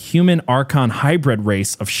modified human Archon hybrid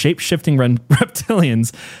race of shape-shifting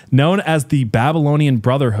reptilians known as the Babylonian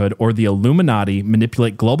Brotherhood or the Illuminati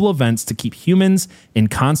manipulate global events to keep humans in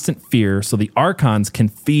constant fear so the Archons can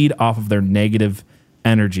feed off of their negative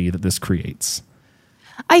energy that this creates.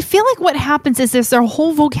 I feel like what happens is there's their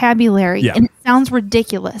whole vocabulary and it sounds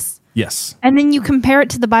ridiculous. Yes. And then you compare it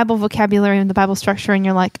to the Bible vocabulary and the Bible structure and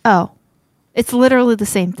you're like, oh, it's literally the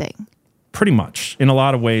same thing. Pretty much. In a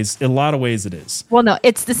lot of ways it is. Well, no,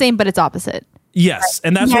 it's the same, but it's opposite. Yes,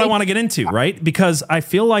 and that's what I want to get into, right? Because I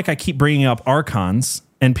feel like I keep bringing up Archons,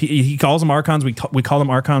 and he calls them Archons. We call them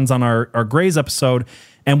Archons on our Grays episode,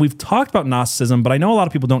 and we've talked about Gnosticism, but I know a lot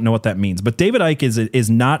of people don't know what that means. But David Icke is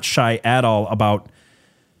not shy at all about,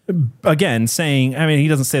 again, saying, I mean, he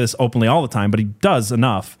doesn't say this openly all the time, but he does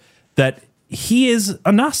enough, that he is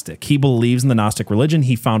a Gnostic. He believes in the Gnostic religion.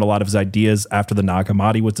 He found a lot of his ideas after the Nag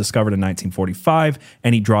Hammadi was discovered in 1945,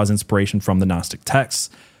 and he draws inspiration from the Gnostic texts.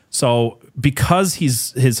 So because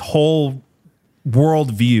his whole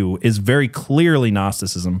worldview is very clearly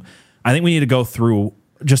Gnosticism, I think we need to go through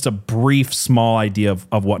just a brief, small idea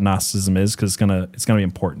of what Gnosticism is, because it's gonna be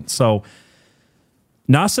important. So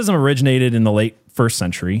Gnosticism originated in the late 1st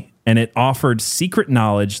century, and it offered secret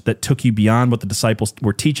knowledge that took you beyond what the disciples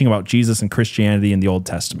were teaching about Jesus and Christianity in the Old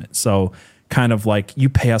Testament. So kind of like, you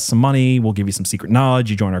pay us some money, we'll give you some secret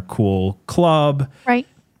knowledge, you join our cool club. Right.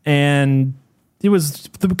 And it was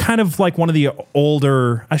kind of like one of the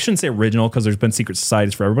older, I shouldn't say original because there's been secret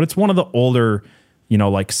societies forever, but it's one of the older,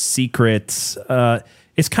 like secrets.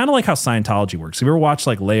 It's kind of like how Scientology works. Have you ever watched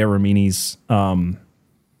like Leah Remini's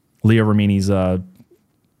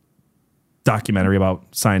documentary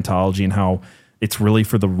about Scientology and how it's really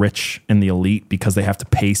for the rich and the elite because they have to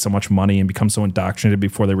pay so much money and become so indoctrinated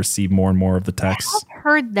before they receive more and more of the texts? I've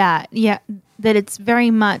heard that. Yeah, that it's very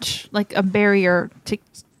much like a barrier to...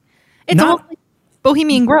 It's almost like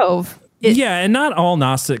Bohemian Grove. And not all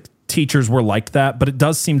Gnostic teachers were like that, but it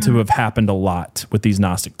does seem to have happened a lot with these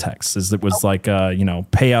Gnostic texts. Is it was like,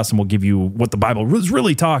 pay us and we'll give you what the Bible was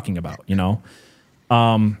really talking about,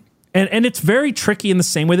 And it's very tricky in the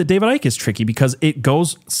same way that David Icke is tricky, because it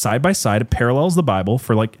goes side by side. It parallels the Bible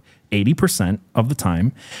for like 80% of the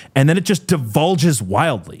time, and then it just divulges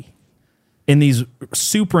wildly in these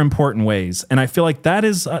super important ways. And I feel like that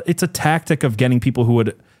is it's a tactic of getting people who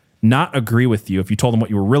would not agree with you if you told them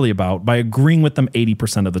what you were really about, by agreeing with them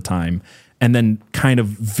 80% of the time and then kind of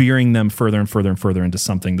veering them further and further and further into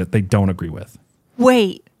something that they don't agree with.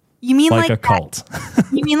 Wait, you mean like a cult?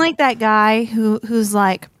 You mean like that guy who's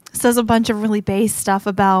like says a bunch of really base stuff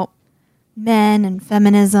about men and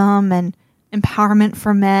feminism and empowerment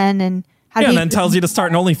for men and how and then tells you to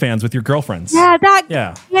start an OnlyFans with your girlfriends.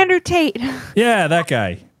 Yeah, Andrew Tate. Yeah, that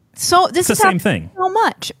guy. So this is the same thing. So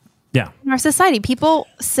much. Yeah. In our society, people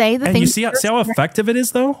say the and things. You see how effective it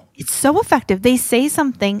is, though? It's so effective. They say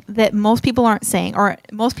something that most people aren't saying, or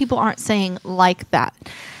most people aren't saying like that.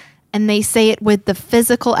 And they say it with the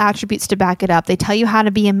physical attributes to back it up. They tell you how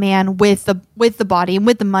to be a man with the body and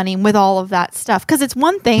with the money and with all of that stuff. Because it's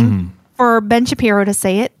one thing for Ben Shapiro to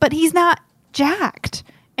say it, but he's not jacked.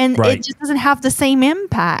 And it just doesn't have the same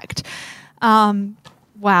impact.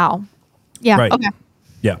 Wow. Yeah. Right. Okay.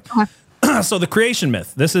 Yeah. So the creation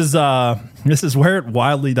myth, this is where it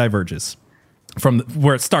wildly diverges from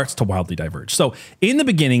where it starts to wildly diverge. So in the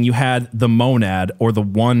beginning, you had the monad, or the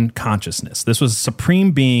one consciousness. This was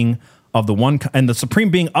supreme being of the one, and the supreme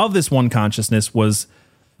being of this one consciousness was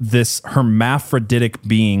this hermaphroditic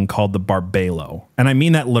being called the Barbelo. And I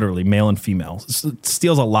mean that literally, male and female. It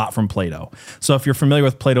steals a lot from Plato. So if you're familiar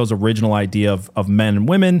with Plato's original idea of men and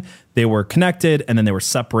women, they were connected and then they were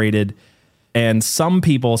separated. And some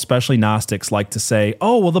people, especially Gnostics, like to say,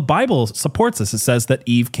 oh, well, the Bible supports this. It says that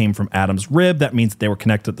Eve came from Adam's rib. That means that they were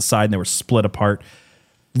connected at the side and they were split apart.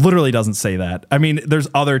 Literally doesn't say that. I mean, there's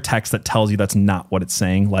other text that tells you that's not what it's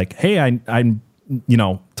saying. Like, hey, I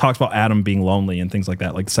talks about Adam being lonely and things like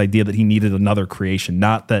that. Like this idea that he needed another creation,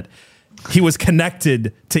 not that he was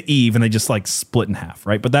connected to Eve and they just like split in half,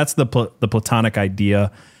 right? But that's the Platonic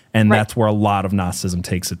idea. And that's where a lot of Gnosticism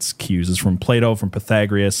takes its cues, is from Plato, from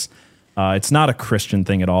Pythagoras. It's not a Christian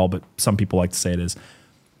thing at all, but some people like to say it is.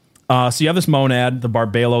 So you have this monad, the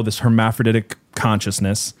Barbelo, this hermaphroditic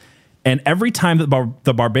consciousness. And every time that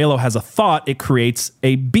the Barbelo has a thought, it creates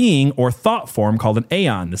a being or thought form called an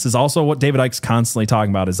aeon. This is also what David Icke's constantly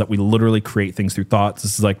talking about, is that we literally create things through thoughts.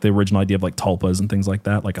 This is like the original idea of like tulpas and things like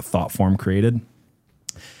that, like a thought form created.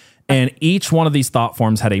 And each one of these thought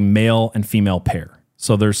forms had a male and female pair.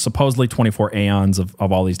 So there's supposedly 24 aeons of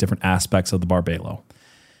all these different aspects of the Barbelo.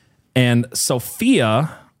 And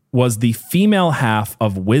Sophia was the female half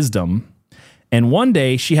of wisdom. And one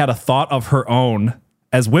day she had a thought of her own,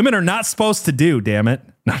 as women are not supposed to do, damn it.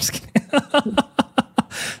 No, I'm just kidding.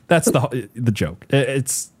 That's the joke.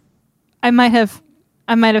 It's I might have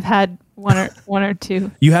had one or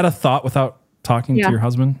two. You had a thought without talking to your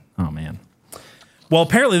husband? Oh man. Well,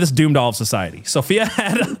 apparently this doomed all of society. Sophia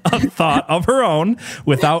had a thought of her own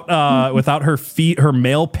without her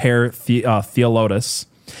male pair Theolotus.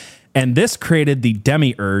 And this created the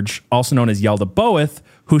demiurge, also known as Yaldabaoth,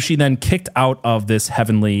 who she then kicked out of this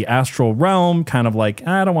heavenly astral realm, kind of like,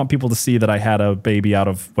 I don't want people to see that I had a baby out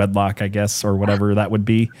of wedlock, I guess, or whatever that would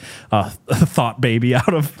be. A thought baby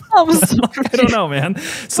out of... I don't know, man.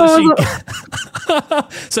 So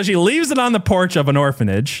she leaves it on the porch of an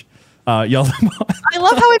orphanage. I love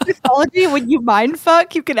how in mythology, when you mind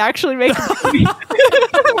fuck, you can actually make a baby.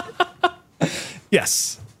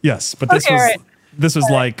 Yes. But this was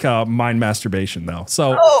like mind masturbation, though.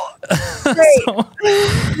 So,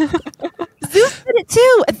 Zeus did it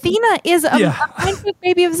too. Athena is a mind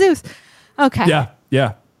baby of Zeus. Okay.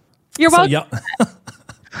 Yeah. You're welcome.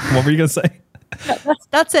 What were you gonna say? No,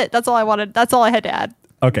 that's it. That's all I wanted. That's all I had to add.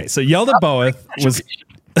 Okay, so Yaldabaoth was.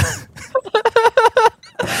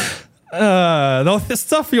 This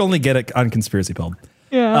stuff you only get on Conspiracy Pilled.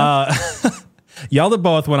 Yeah.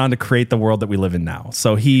 Yaldabaoth went on to create the world that we live in now.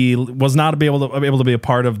 So he was not able to be a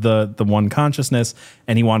part of the one consciousness,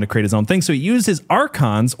 and he wanted to create his own thing. So he used his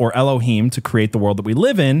archons, or Elohim, to create the world that we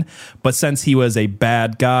live in. But since he was a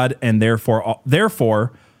bad god, and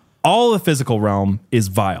therefore all the physical realm is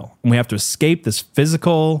vile, and we have to escape this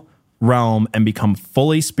physical realm and become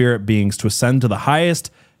fully spirit beings to ascend to the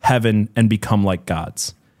highest heaven and become like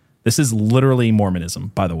gods. This is literally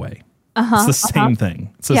Mormonism, by the way. It's the same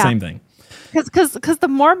thing. It's the same thing. Because the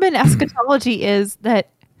Mormon eschatology is that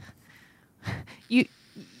you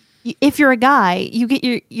if you're a guy, you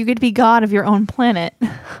get to be god of your own planet.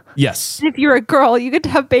 Yes. And if you're a girl, you get to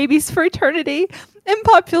have babies for eternity and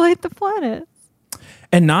populate the planet.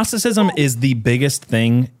 And Gnosticism is the biggest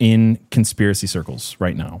thing in conspiracy circles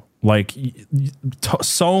right now. Like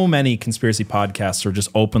so many conspiracy podcasts are just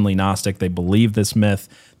openly Gnostic. They believe this myth.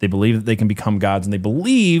 They believe that they can become gods, and they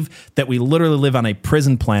believe that we literally live on a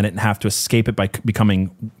prison planet and have to escape it by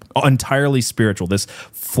becoming entirely spiritual. This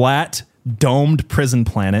flat, domed prison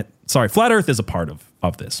planet. Sorry, flat Earth is a part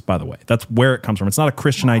of this, by the way. That's where it comes from. It's not a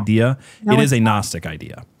Christian idea. No, it is a Gnostic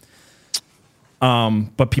idea.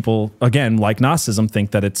 But people, again, like Gnosticism,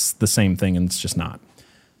 think that it's the same thing, and it's just not.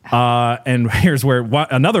 And here's where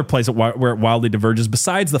another place where it wildly diverges,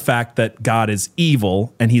 besides the fact that God is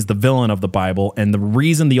evil and he's the villain of the Bible, and the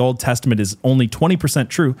reason the Old Testament is only 20%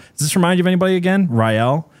 true. Does this remind you of anybody again?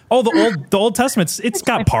 Rael? Oh, the Old Testament, it's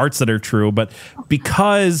got parts that are true, but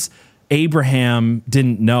because Abraham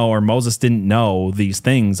didn't know, or Moses didn't know these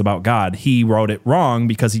things about God, he wrote it wrong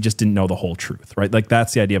because he just didn't know the whole truth, right? Like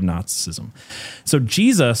that's the idea of Gnosticism. So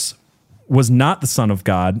Jesus was not the son of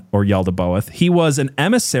God or Yaldabaoth. He was an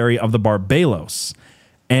emissary of the Barbalos,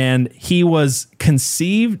 and he was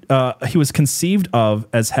conceived of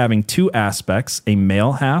as having two aspects: a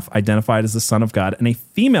male half identified as the son of God, and a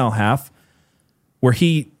female half where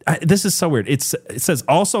this is so weird. It says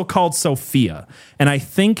also called Sophia, and I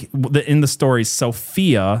think that in the story,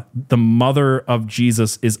 Sophia, the mother of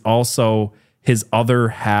Jesus, is also his other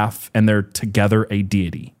half, and they're together a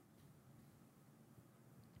deity.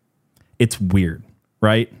 It's weird,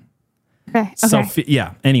 right? Okay. Sophia,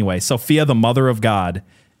 yeah. Anyway, Sophia, the mother of God,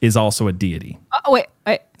 is also a deity. Wait.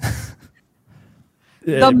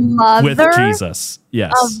 The mother with Jesus,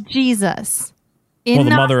 yes, of Jesus. The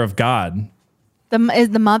mother of God. The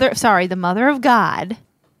mother of God.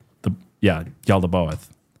 Yaldabaoth,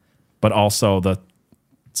 but also the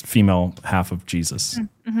female half of Jesus.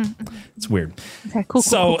 Mm-hmm. It's weird. Okay, cool.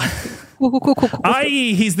 So,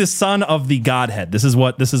 i.e., he's the son of the Godhead. This is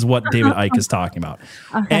what David Icke is talking about.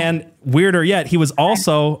 Okay. And weirder yet, he was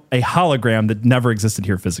also a hologram that never existed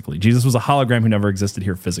here physically. Jesus was a hologram who never existed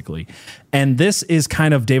here physically. And this is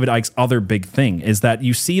kind of David Icke's other big thing, is that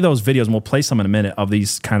you see those videos, and we'll play some in a minute, of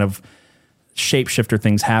these kind of shapeshifter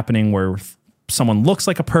things happening where someone looks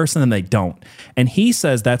like a person and they don't. And he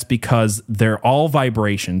says that's because they're all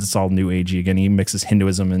vibrations. It's all new agey. Again, he mixes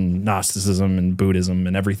Hinduism and Gnosticism and Buddhism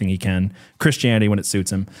and everything he can, Christianity when it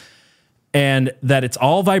suits him. And that it's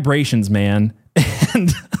all vibrations, man.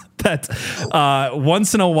 And that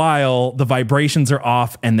once in a while the vibrations are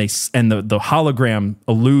off and the hologram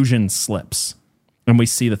illusion slips. And we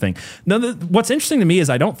see the thing. Now, what's interesting to me is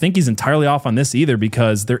I don't think he's entirely off on this either,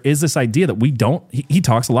 because there is this idea that we don't, he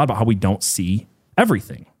talks a lot about how we don't see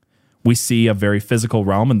everything. We see a very physical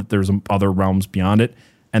realm, and that there's other realms beyond it,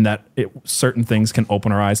 and that certain things can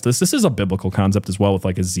open our eyes to this. This is a biblical concept as well, with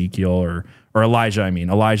like Ezekiel or Elijah.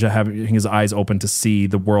 Elijah having his eyes open to see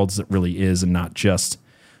the world as it really is, and not just.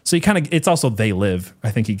 So it's also They Live.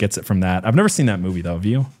 I think he gets it from that. I've never seen that movie though. Have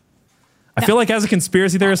you? I feel like as a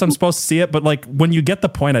conspiracy theorist, I'm supposed to see it, but like when you get the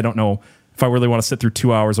point, I don't know if I really want to sit through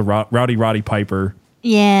 2 hours of Rowdy Piper.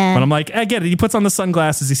 Yeah. But I'm like, I get it. He puts on the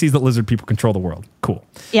sunglasses. He sees that lizard people control the world. Cool.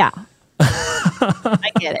 Yeah. I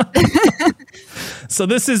get it. So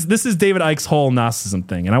this is David Icke's whole Gnosticism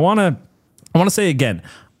thing. And I want to say again,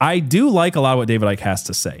 I do like a lot of what David Icke has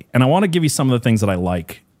to say. And I want to give you some of the things that I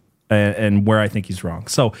like and where I think he's wrong.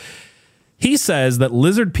 So he says that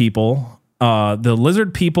lizard people, the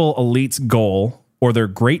lizard people elite's goal, or their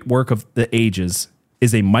great work of the ages,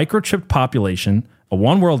 is a microchipped population, a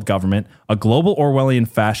one world government, a global Orwellian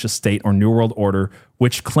fascist state or New World Order,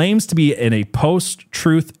 which claims to be in a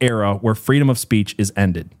post-truth era where freedom of speech is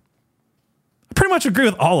ended. I pretty much agree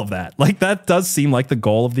with all of that. Like, that does seem like the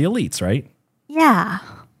goal of the elites, right? Yeah,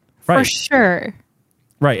 right. For sure.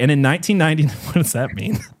 Right. And in 1990, what does that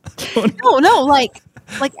mean? No, like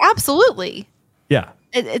absolutely. Yeah.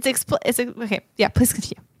 It's okay. Yeah, please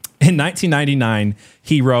continue. In 1999,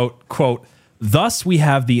 he wrote, quote, "Thus we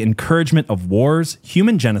have the encouragement of wars,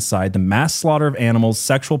 human genocide, the mass slaughter of animals,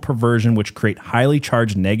 sexual perversion, which create highly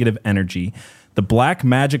charged negative energy, the black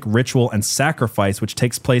magic ritual and sacrifice, which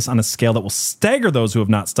takes place on a scale that will stagger those who have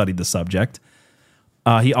not studied the subject."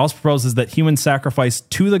 He also proposes that human sacrifice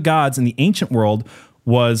to the gods in the ancient world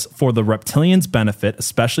was for the reptilians' benefit,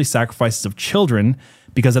 especially sacrifices of children,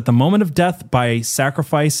 because at the moment of death by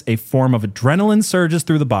sacrifice, a form of adrenaline surges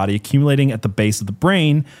through the body, accumulating at the base of the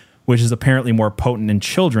brain, which is apparently more potent in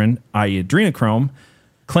children, i.e. adrenochrome,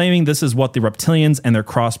 claiming this is what the reptilians and their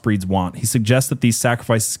crossbreeds want. He suggests that these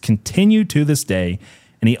sacrifices continue to this day,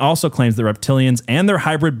 and he also claims the reptilians and their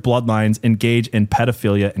hybrid bloodlines engage in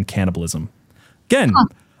pedophilia and cannibalism. Again,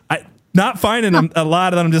 not finding a lot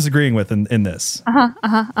that I'm disagreeing with in this.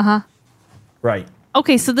 Right.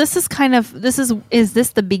 Okay, so this is is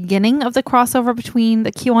this the beginning of the crossover between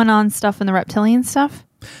the QAnon stuff and the reptilian stuff?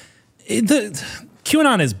 The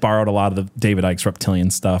QAnon has borrowed a lot of the David Icke's reptilian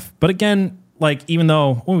stuff, but again, like, even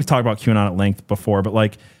though we've talked about QAnon at length before, but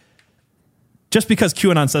like, just because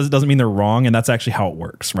QAnon says it doesn't mean they're wrong, and that's actually how it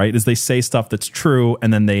works, right? Is they say stuff that's true,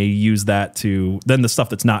 and then they use that then the stuff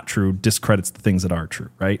that's not true discredits the things that are true,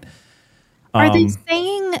 right? Are they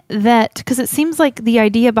saying that, because it seems like the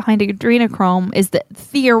idea behind adrenochrome is that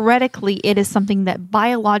theoretically it is something that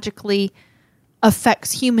biologically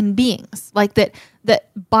affects human beings, like that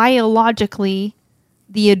biologically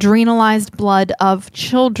the adrenalized blood of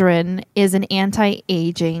children is an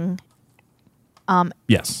anti-aging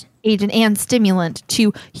yes, agent and stimulant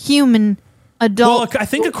to human adults. Well, I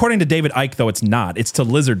think according to David Icke, though, it's not. It's to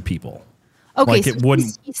lizard people. Okay, like, so it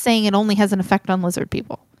wouldn't. He's saying it only has an effect on lizard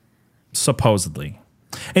people. Supposedly.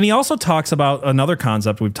 And he also talks about another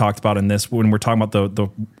concept we've talked about in this when we're talking about the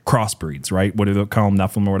crossbreeds, right? What do they call them,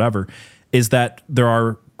 Nephilim or whatever, is that there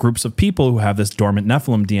are groups of people who have this dormant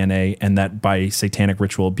Nephilim DNA, and that by satanic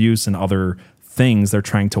ritual abuse and other things, they're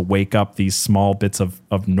trying to wake up these small bits of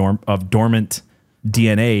dormant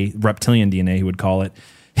DNA, reptilian DNA, he would call it.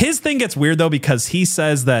 His thing gets weird, though, because he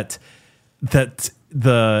says that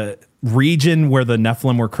the region where the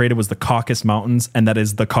Nephilim were created was the Caucasus Mountains, and that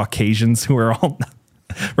is the Caucasians who are all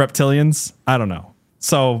reptilians. I don't know.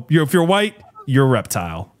 So if you're white, you're a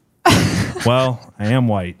reptile. Well, I am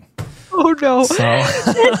white. Oh no! So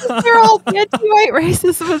they're all anti-white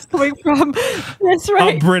racism is coming from. That's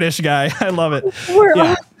right. A British guy. I love it.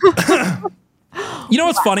 You know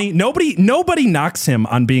what's funny? Nobody knocks him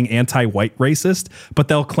on being anti-white racist, but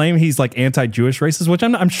they'll claim he's like anti-Jewish racist, which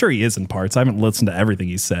I'm sure he is in parts. I haven't listened to everything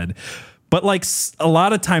he said, but like a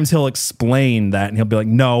lot of times he'll explain that, and he'll be like,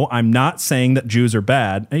 "No, I'm not saying that Jews are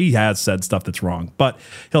bad." And he has said stuff that's wrong, but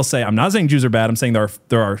he'll say, "I'm not saying Jews are bad. I'm saying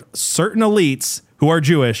there are certain elites who are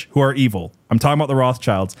Jewish who are evil. I'm talking about the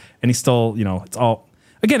Rothschilds," and he's still, it's all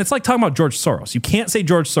again. It's like talking about George Soros. You can't say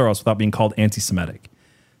George Soros without being called anti-Semitic.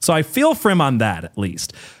 So I feel for him on that, at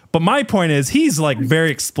least. But my point is, he's like very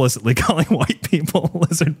explicitly calling white people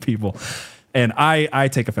lizard people. And I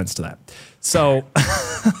take offense to that. So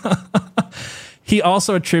he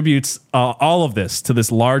also attributes all of this to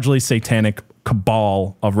this largely satanic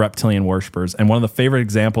cabal of reptilian worshipers. And one of the favorite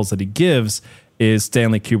examples that he gives is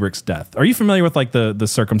Stanley Kubrick's death. Are you familiar with like the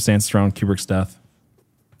circumstances around Kubrick's death?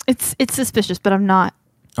 It's suspicious, but I'm not.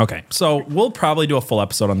 Okay. So we'll probably do a full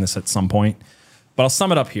episode on this at some point. But I'll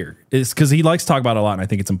sum it up here. Is because he likes to talk about it a lot, and I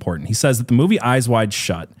think it's important. He says that the movie Eyes Wide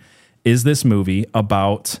Shut is this movie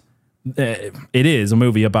about, it is a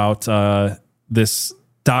movie about this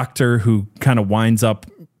doctor who kind of winds up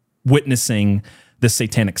witnessing this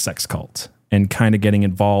satanic sex cult and kind of getting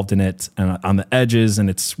involved in it and on the edges, and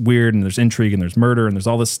it's weird, and there's intrigue, and there's murder, and there's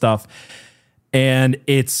all this stuff. And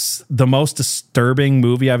it's the most disturbing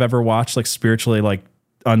movie I've ever watched, like spiritually, like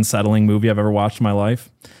unsettling movie I've ever watched in my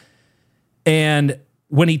life. And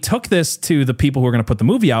when he took this to the people who were going to put the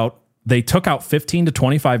movie out, they took out 15 to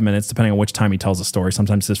 25 minutes, depending on which time he tells the story.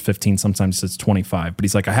 Sometimes it says 15, sometimes it says 25. But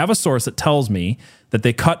he's like, I have a source that tells me that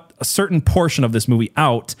they cut a certain portion of this movie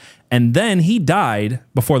out, and then he died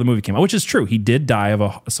before the movie came out, which is true. He did die of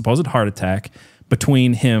a supposed heart attack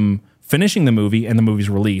between him finishing the movie and the movie's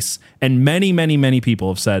release. And many, many, many people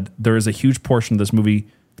have said there is a huge portion of this movie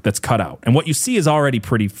that's cut out. And what you see is already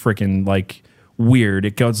pretty freaking like weird.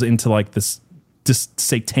 It goes into like this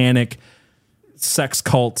satanic sex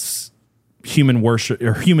cults, human worship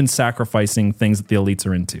or human sacrificing things that the elites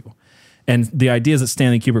are into. And the idea is that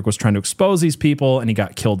Stanley Kubrick was trying to expose these people, and he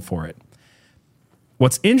got killed for it.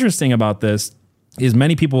 What's interesting about this is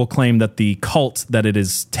many people will claim that the cult that it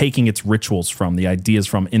is taking its rituals from, the ideas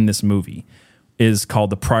from in this movie, is called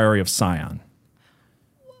the Priory of Sion.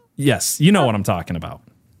 Yes, you know what I'm talking about.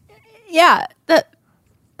 Yeah, the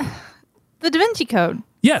Da Vinci Code.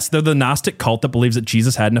 Yes, they're the Gnostic cult that believes that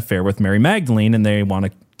Jesus had an affair with Mary Magdalene, and they want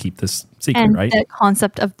to keep this secret, and right? The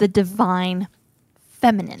concept of the divine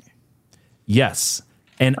feminine. Yes.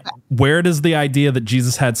 And where does the idea that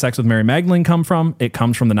Jesus had sex with Mary Magdalene come from? It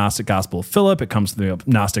comes from the Gnostic Gospel of Philip. It comes from the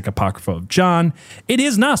Gnostic Apocrypha of John. It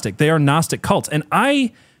is Gnostic. They are Gnostic cults. And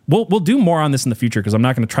we'll do more on this in the future because I'm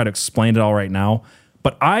not going to try to explain it all right now.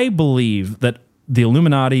 But I believe that the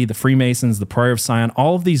Illuminati, the Freemasons, the Priory of Sion,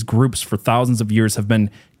 all of these groups for thousands of years have been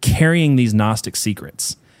carrying these Gnostic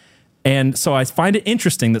secrets. And so I find it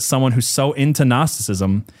interesting that someone who's so into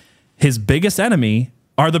Gnosticism, his biggest enemy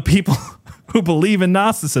are the people who believe in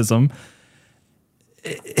Gnosticism.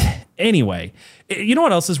 Anyway, you know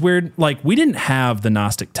what else is weird? Like, we didn't have the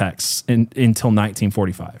Gnostic texts until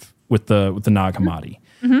 1945 with the Nag Hammadi.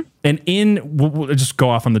 Mm-hmm. And we'll just go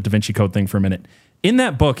off on the Da Vinci Code thing for a minute. In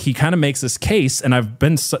that book, he kind of makes this case, and I've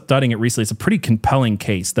been studying it recently. It's a pretty compelling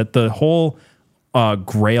case that the whole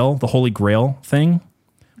Grail, the Holy Grail thing,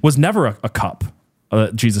 was never a cup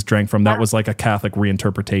Jesus drank from. That was like a Catholic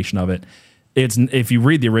reinterpretation of it. If you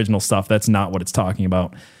read the original stuff, that's not what it's talking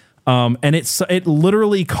about. And it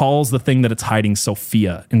literally calls the thing that it's hiding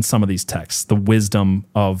Sophia in some of these texts, the wisdom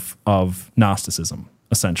of Gnosticism,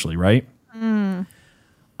 essentially, right?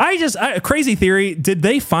 A crazy theory. Did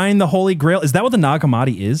they find the Holy Grail? Is that what the Nag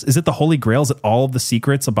Hammadi is? Is it the Holy Grail? Is it all of the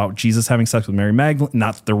secrets about Jesus having sex with Mary Magdalene?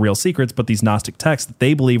 Not the real secrets, but these Gnostic texts that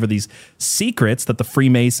they believe are these secrets that the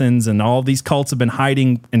Freemasons and all of these cults have been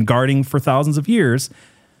hiding and guarding for thousands of years.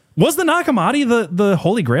 Was the Nag Hammadi the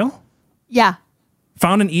Holy Grail? Yeah.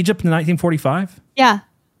 Found in Egypt in 1945? Yeah.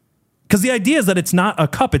 Because the idea is that it's not a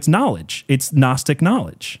cup, it's knowledge. It's Gnostic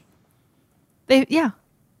knowledge. Yeah.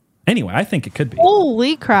 Anyway, I think it could be.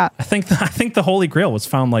 Holy crap. I think the Holy Grail was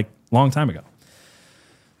found like a long time ago.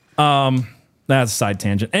 That's a side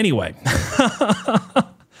tangent. Anyway.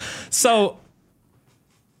 So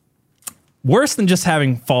worse than just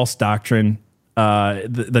having false doctrine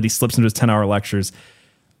that he slips into his 10-hour lectures,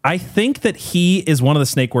 I think that he is one of the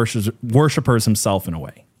snake worshipers himself in a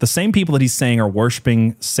way. The same people that he's saying are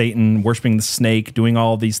worshiping Satan, worshiping the snake, doing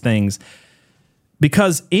all of these things.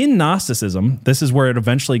 Because in Gnosticism, this is where it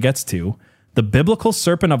eventually gets to, the biblical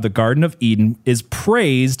serpent of the Garden of Eden is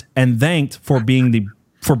praised and thanked for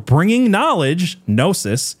bringing knowledge,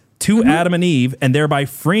 gnosis, to Adam and Eve, and thereby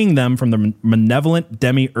freeing them from the malevolent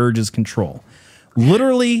demiurge's control.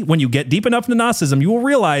 Literally, when you get deep enough into Gnosticism, you will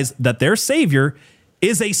realize that their savior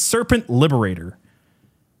is a serpent liberator.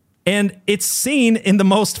 And it's seen in the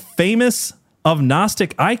most famous of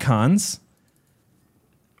Gnostic icons,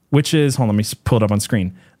 which is, hold on, let me pull it up on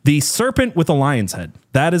screen. The serpent with a lion's head.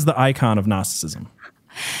 That is the icon of Gnosticism.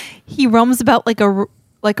 He roams about like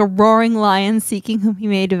a roaring lion seeking whom he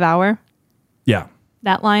may devour. Yeah.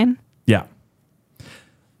 That lion? Yeah.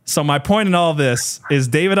 So my point in all this is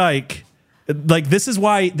David Icke, like this is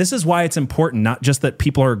why it's important, not just that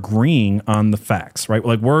people are agreeing on the facts, right?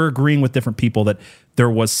 Like we're agreeing with different people that there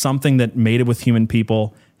was something that made it with human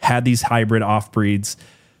people, had these hybrid off-breeds,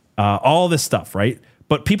 all this stuff, right?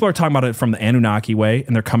 But people are talking about it from the Anunnaki way,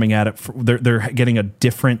 and they're coming at it. They're getting a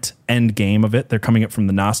different end game of it. They're coming at it from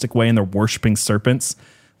the Gnostic way, and they're worshiping serpents.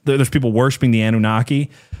 There's people worshiping the Anunnaki.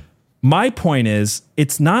 My point is,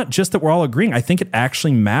 it's not just that we're all agreeing. I think it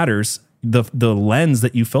actually matters the lens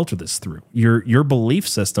that you filter this through. Your belief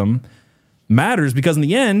system matters because in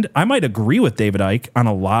the end, I might agree with David Icke on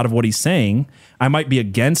a lot of what he's saying. I might be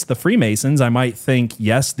against the Freemasons. I might think,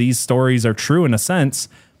 yes, these stories are true in a sense,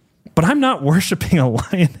 but I'm not worshiping a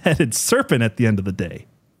lion-headed serpent at the end of the day.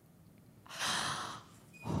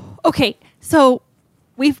 Okay, so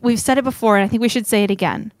we've said it before, and I think we should say it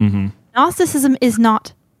again. Mm-hmm. Gnosticism is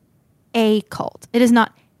not a cult. It is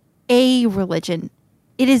not a religion.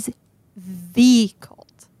 It is the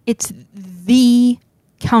cult. It's the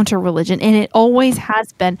counter-religion, and it always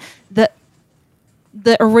has been.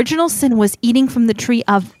 The original sin was eating from the tree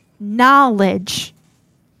of knowledge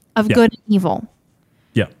of good and evil.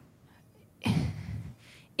 Yeah.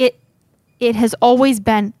 It has always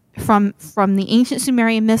been from the ancient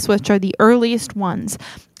Sumerian myths, which are the earliest ones,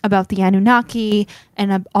 about the Anunnaki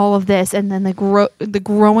and all of this, and then the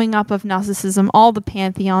growing up of Gnosticism, all the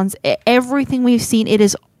pantheons, everything we've seen,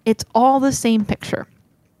 it's all the same picture.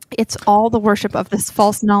 It's all the worship of this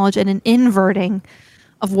false knowledge and an inverting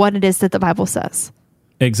of what it is that the Bible says.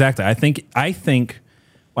 Exactly. I think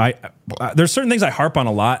there's certain things I harp on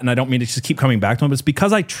a lot, and I don't mean to just keep coming back to them, but it's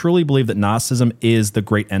because I truly believe that Gnosticism is the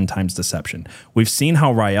great end times deception. We've seen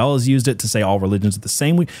how Rael has used it to say all religions are the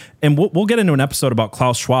same. And we'll get into an episode about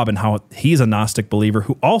Klaus Schwab and how he's a Gnostic believer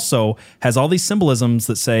who also has all these symbolisms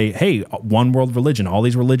that say, hey, one world religion, all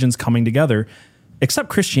these religions coming together, except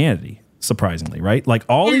Christianity, surprisingly, right? Like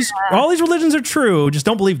all these religions are true, just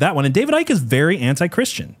don't believe that one. And David Icke is very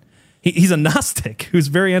anti-Christian. He's a Gnostic who's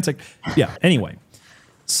very anti. Yeah, anyway.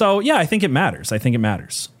 So yeah, I think it matters.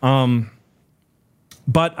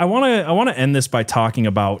 But I want to end this by talking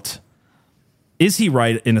about, is he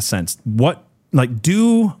right in a sense?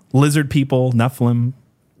 Do lizard people, Nephilim,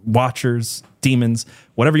 watchers, demons,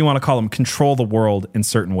 whatever you want to call them, control the world in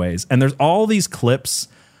certain ways? And there's all these clips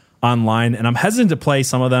online, and I'm hesitant to play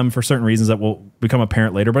some of them for certain reasons that will become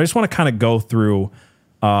apparent later, but I just want to kind of go through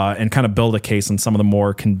and kind of build a case on some of the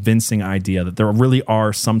more convincing idea that there really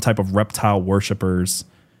are some type of reptile worshipers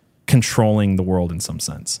controlling the world in some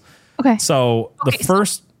sense. Okay. So go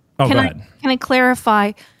ahead. Can I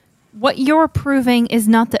clarify? What you're proving is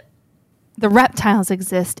not that the reptiles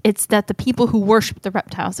exist. It's that the people who worship the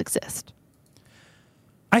reptiles exist.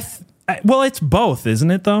 Well, it's both,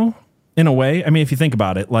 isn't it, though? In a way. I mean, if you think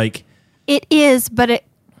about it, like... It is, but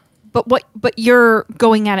you're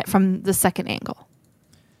going at it from the second angle.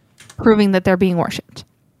 Proving that they're being worshipped.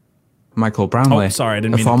 Michael Brownlee. Oh, sorry, I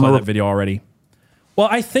didn't mean to play that video already. Well,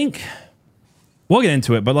 I think... We'll get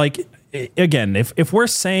into it, but like, again, if we're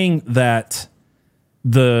saying that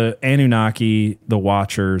the Anunnaki, the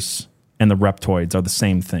Watchers, and the Reptoids are the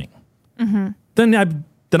same thing, then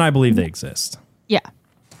I believe they exist. Yeah.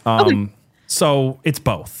 So it's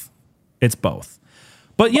both. It's both.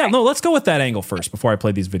 But yeah, no, let's go with that angle first before I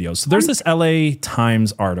play these videos. So there's this LA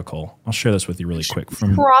Times article. I'll share this with you really quick.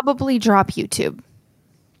 Probably drop YouTube.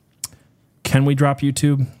 Can we drop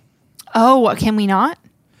YouTube? Oh, can we not?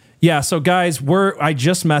 Yeah, so guys, I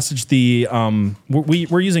just messaged the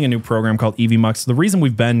we're using a new program called EVMux. The reason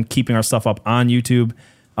we've been keeping our stuff up on YouTube,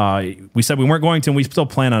 we said we weren't going to, and we still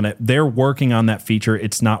plan on it. They're working on that feature.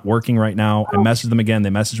 It's not working right now. I messaged them again.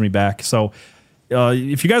 They messaged me back. So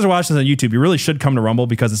if you guys are watching this on YouTube, you really should come to Rumble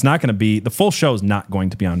because it's not going to be, the full show is not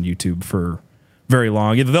going to be on YouTube for very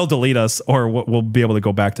long. Either they'll delete us or we'll be able to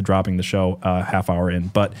go back to dropping the show half hour in.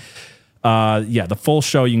 But yeah, the full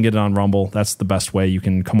show, you can get it on Rumble. That's the best way. You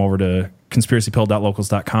can come over to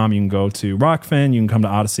conspiracypill.locals.com. You can go to Rockfin. You can come to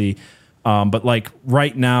Odyssey. But like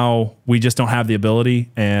right now, we just don't have the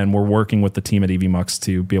ability, and we're working with the team at EVMux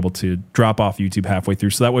to be able to drop off YouTube halfway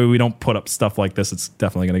through. So that way we don't put up stuff like this. It's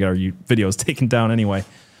definitely going to get our videos taken down anyway.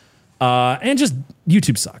 And just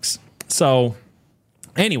YouTube sucks. So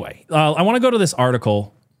anyway, I want to go to this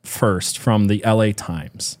article first from the LA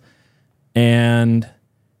Times. And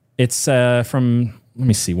it's from, let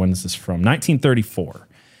me see, when is this from? 1934.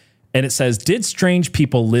 And it says, did strange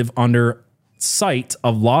people live under site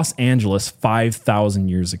of Los Angeles 5,000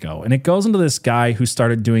 years ago? And it goes into this guy who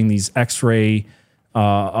started doing these X-ray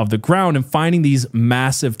of the ground and finding these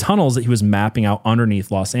massive tunnels that he was mapping out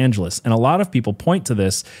underneath Los Angeles. And a lot of people point to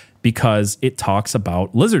this because it talks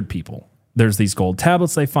about lizard people. There's these gold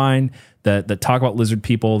tablets they find that talk about lizard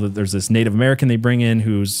people. That there's this Native American they bring in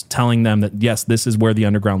who's telling them that, yes, this is where the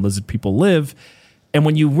underground lizard people live. And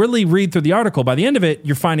when you really read through the article, by the end of it,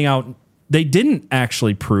 you're finding out they didn't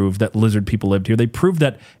actually prove that lizard people lived here. They proved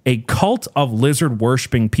that a cult of lizard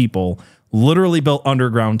worshiping people literally built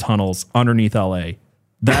underground tunnels underneath LA.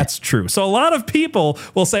 That's true. So a lot of people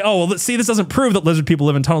will say, oh, well, see, this doesn't prove that lizard people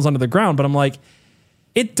live in tunnels under the ground. But I'm like,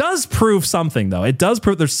 it does prove something, though. It does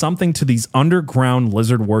prove there's something to these underground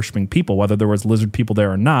lizard worshiping people, whether there was lizard people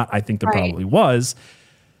there or not. I think there probably was.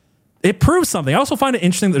 It proves something. I also find it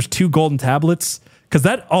interesting that there's 2 golden tablets, because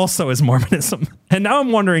that also is Mormonism. And now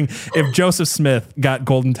I'm wondering if Joseph Smith got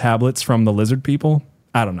golden tablets from the lizard people.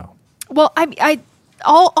 I don't know. Well,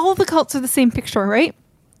 all the cults are the same picture, right?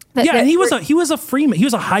 And he was a Freemason. He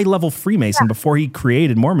was a high level Freemason before he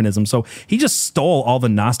created Mormonism. So he just stole all the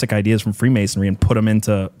Gnostic ideas from Freemasonry and put them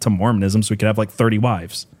into Mormonism, so he could have like 30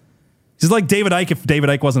 wives. He's like David Icke if David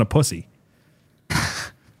Icke wasn't a pussy.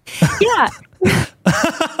 Yeah.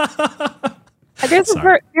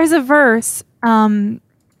 There's a verse.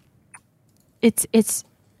 It's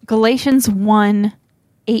Galatians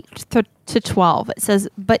 1:8-12. It says,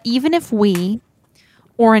 "But even if we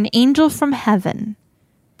or an angel from heaven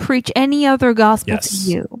preach any other gospel to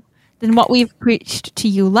you than what we've preached to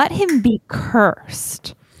you, let him be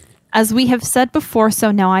cursed. As we have said before,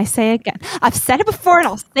 so now I say again." I've said it before and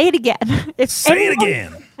I'll say it again. Say it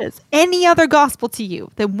again. Any other gospel to you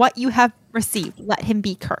than what you have received, let him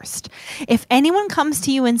be cursed. If anyone comes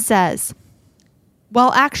to you and says,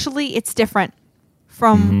 well, actually, it's different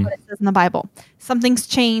from what it says in the Bible. Something's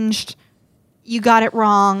changed. You got it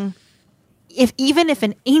wrong. Even if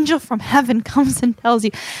an angel from heaven comes and tells you,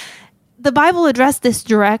 the Bible addressed this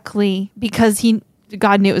directly because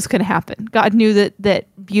God knew it was going to happen. God knew that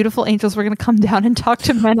beautiful angels were going to come down and talk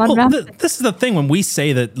to men on mountains. This is the thing. When we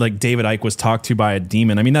say that like David Icke was talked to by a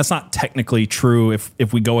demon, I mean, that's not technically true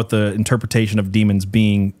if we go with the interpretation of demons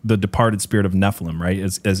being the departed spirit of Nephilim, right?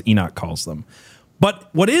 As Enoch calls them.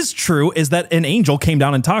 But what is true is that an angel came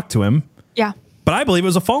down and talked to him. Yeah. But I believe it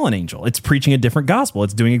was a fallen angel. It's preaching a different gospel.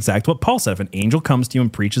 It's doing exactly what Paul said. If an angel comes to you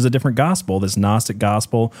and preaches a different gospel, this Gnostic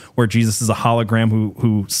gospel where Jesus is a hologram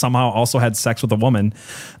who somehow also had sex with a woman,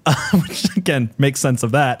 which again makes sense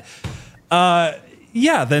of that. Then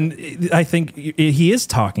I think he is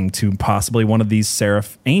talking to possibly one of these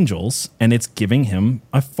seraph angels, and it's giving him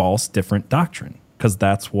a false, different doctrine, because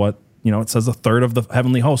that's what, it says a third of the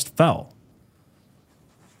heavenly host fell.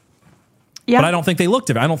 Yeah. But I don't think they looked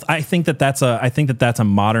at it. I think that's a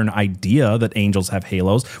modern idea that angels have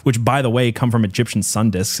halos, which, by the way, come from Egyptian sun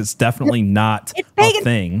discs. It's definitely not a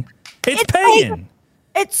thing. It's pagan.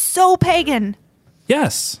 It's so pagan.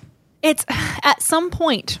 Yes. It's at some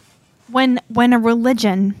point when a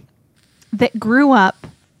religion that grew up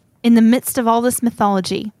in the midst of all this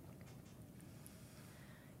mythology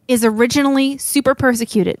is originally super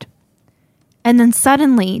persecuted and then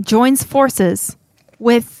suddenly joins forces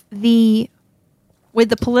with the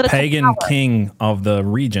political pagan power. King of the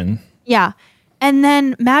region. Yeah. And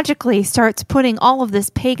then magically starts putting all of this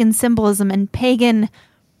pagan symbolism and pagan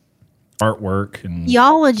artwork and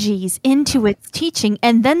theologies into its teaching,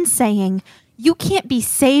 and then saying, you can't be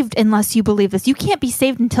saved unless you believe this. You can't be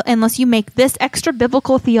saved unless you make this extra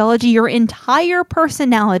biblical theology your entire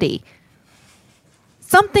personality.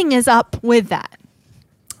 Something is up with that.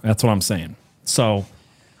 That's what I'm saying. So,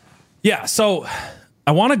 yeah. So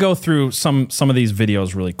I want to go through some of these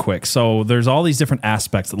videos really quick. So there's all these different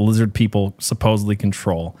aspects that lizard people supposedly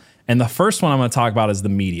control. And the first one I'm going to talk about is the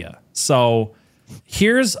media. So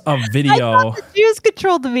here's a video. I thought the Jews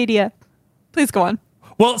controlled the media. Please go on.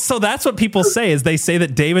 Well, so that's what people say, is they say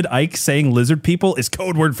that David Icke saying lizard people is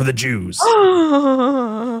code word for the Jews.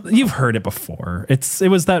 You've heard it before. It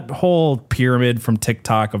was that whole pyramid from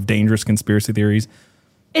TikTok of dangerous conspiracy theories.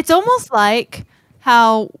 It's almost like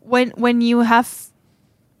how when you have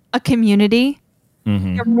a community,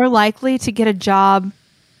 you're more likely to get a job,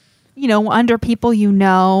 under people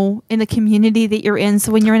in the community that you're in.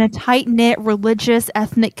 So when you're in a tight-knit religious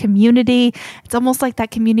ethnic community, it's almost like that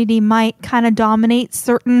community might kind of dominate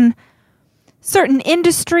certain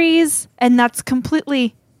industries, and that's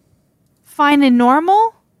completely fine and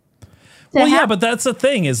normal. Well, yeah, but that's the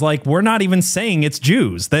thing, is like, we're not even saying it's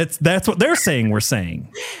Jews. That's what they're saying we're saying.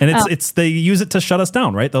 And it's they use it to shut us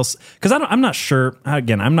down, right? Because I'm not sure.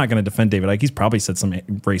 Again, I'm not going to defend David Icke. He's probably said some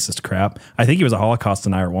racist crap. I think he was a Holocaust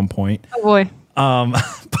denier at one point. Oh boy.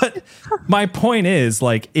 But my point is,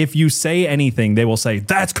 like, if you say anything, they will say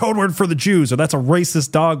that's code word for the Jews, or that's a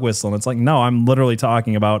racist dog whistle. And it's like, no, I'm literally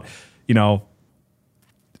talking about,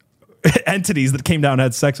 entities that came down and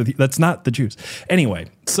had sex with you. That's not the Jews. Anyway,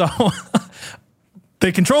 so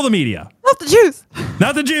they control the media. Not the Jews.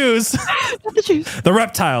 Not the Jews. Not the Jews. The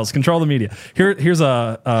reptiles control the media. Here's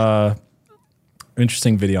a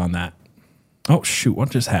interesting video on that. Oh shoot, what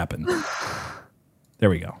just happened? There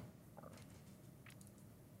we go.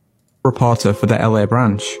 Reporter for the LA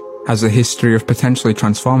branch has a history of potentially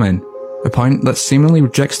transforming, a point that seemingly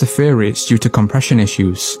rejects the theory it's due to compression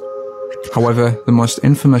issues. However, the most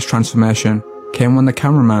infamous transformation came when the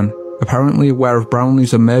cameraman, apparently aware of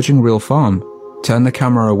Brownlee's emerging real form, turned the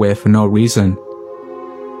camera away for no reason.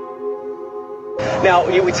 Now,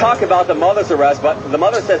 we talk about the mother's arrest, but the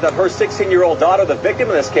mother says that her 16-year-old daughter, the victim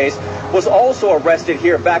in this case, was also arrested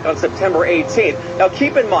here back on September 18th. Now,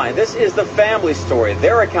 keep in mind, this is the family story,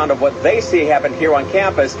 their account of what they see happened here on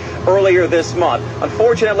campus earlier this month.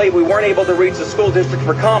 Unfortunately, we weren't able to reach the school district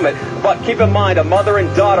for comment, but keep in mind, a mother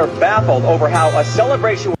and daughter baffled over how a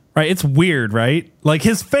celebration... Right, it's weird, right? Like,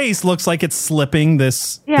 his face looks like it's slipping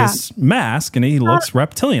this mask, and he looks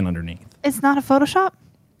reptilian underneath. It's not a Photoshop?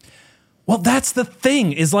 Well, that's the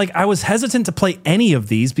thing, is like, I was hesitant to play any of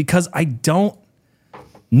these because I don't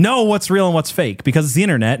know what's real and what's fake, because it's the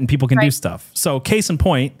internet and people can do stuff. So case in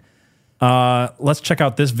point, let's check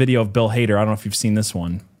out this video of Bill Hader. I don't know if you've seen this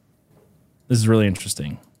one. This is really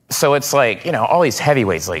interesting. So it's like, all these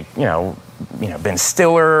heavyweights, like, Ben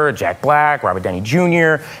Stiller, Jack Black, Robert Downey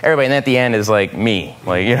Jr., everybody, and at the end is like me,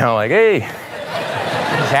 like, hey,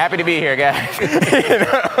 just happy to be here, guys.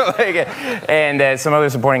 And some other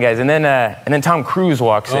supporting guys, and then Tom Cruise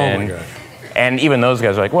walks in. My God. And even those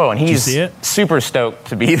guys are like, whoa, and he's super stoked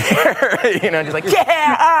to be there. Just like,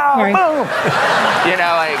 yeah, boom.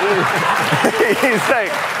 He's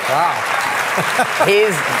like, wow.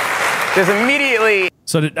 He's just immediately.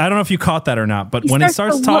 So I don't know if you caught that or not, but when he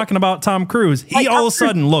starts talking about Tom Cruise, he all of a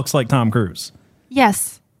sudden looks like Tom Cruise.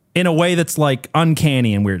 Yes. In a way that's like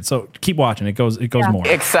uncanny and weird. So keep watching. It goes more.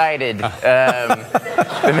 Excited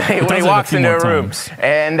when he walks into a room.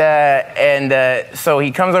 And so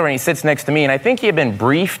he comes over and he sits next to me. And I think he had been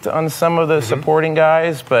briefed on some of the supporting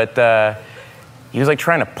guys, but he was like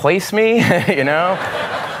trying to place me,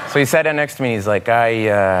 So he sat down next to me and he's like,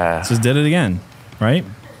 Just did it again, right?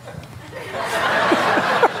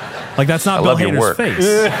 Like, that's not Bill Hader's face.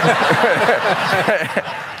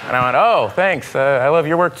 And I went, oh, thanks. I love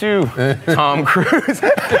your work too, Tom Cruise.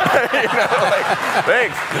 Thanks.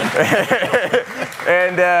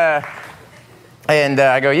 And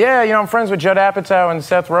I go, yeah, I'm friends with Judd Apatow and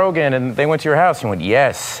Seth Rogen, and they went to your house. He went,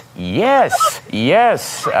 yes. They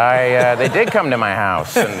did come to my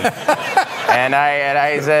house. And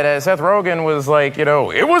I said, Seth Rogen was like,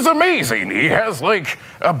 it was amazing. He has like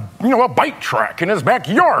a bike track in his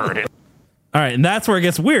backyard. All right, and that's where it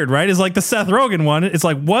gets weird, right? Is like the Seth Rogen one. It's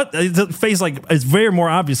like, what? The face like is very more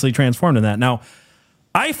obviously transformed in that. Now,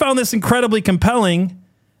 I found this incredibly compelling,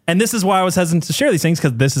 and this is why I was hesitant to share these things,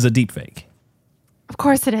 because this is a deep fake. Of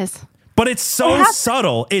course it is. But it's so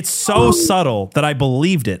subtle. It's so subtle that I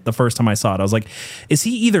believed it the first time I saw it. I was like, is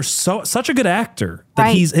he either such a good actor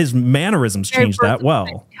that his mannerisms changed that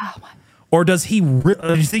well? Or does he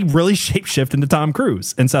really shapeshift into Tom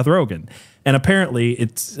Cruise and Seth Rogen? And apparently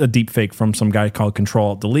it's a deep fake from some guy called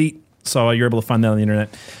Control-Delete. So you're able to find that on the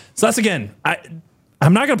internet. So that's, again,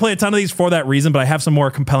 I'm not going to play a ton of these for that reason, but I have some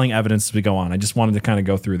more compelling evidence as we go on. I just wanted to kind of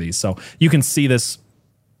go through these. So you can see this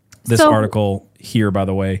article here, by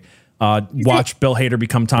the way. Watch Bill Hader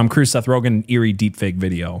become Tom Cruise, Seth Rogen, eerie deepfake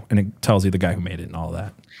video, and it tells you the guy who made it and all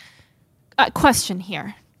that. Question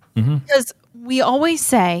here, because we always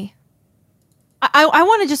say, I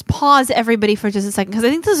want to just pause everybody for just a second, because I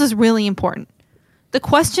think this is really important. The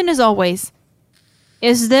question is always,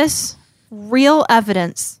 is this real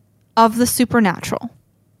evidence of the supernatural,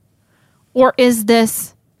 or is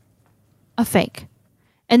this a fake?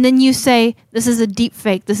 And then you say, this is a deep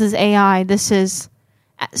fake, this is AI, this is...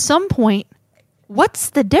 At some point,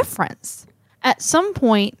 what's the difference? At some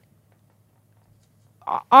point,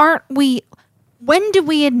 when do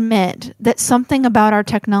we admit that something about our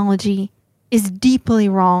technology is deeply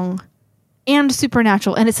wrong and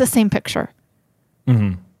supernatural, and it's the same picture?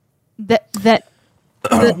 Mm-hmm. That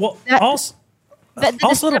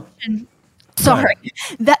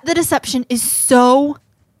the deception is so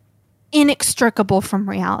inextricable from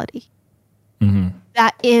reality. Mm-hmm.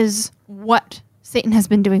 That is what Satan has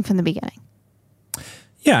been doing from the beginning.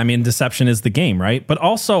 Yeah, I mean, deception is the game, right? But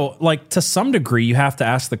also, like, to some degree, you have to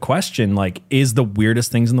ask the question, like, is the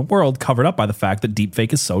weirdest things in the world covered up by the fact that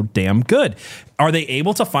deepfake is so damn good? Are they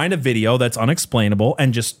able to find a video that's unexplainable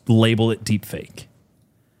and just label it deepfake?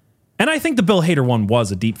 And I think the Bill Hader one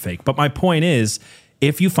was a deepfake. But my point is,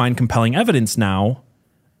 if you find compelling evidence now,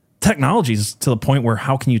 technology is to the point where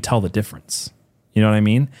how can you tell the difference? You know what I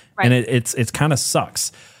mean? Right. And it's kind of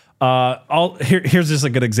sucks. Here's just a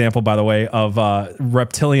good example, by the way, of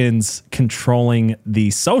reptilians controlling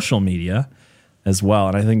the social media as well.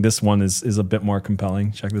 And I think this one is a bit more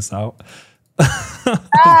compelling. Check this out.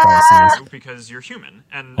 Because you're human.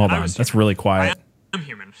 And hold on, that's really quiet. I'm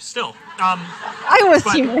human still. I was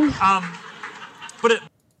human. But it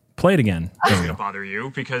play it again. It's going to bother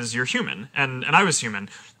you because you're human, and I was human.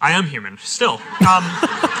 I am human still.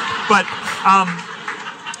 But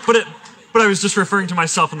I was just referring to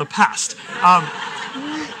myself in the past.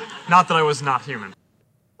 Not that I was not human.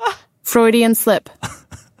 Freudian slip.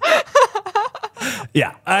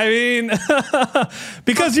 Yeah, I mean,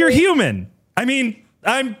 because you're human. I mean,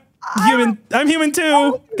 I'm human. I'm human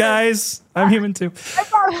too, guys. I'm human too.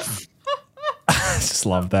 I just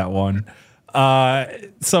love that one.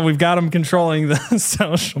 So we've got him controlling the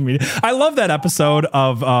social media. I love that episode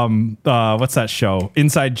of what's that show?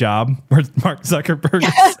 Inside Job, where Mark Zuckerberg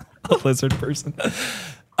is a lizard person.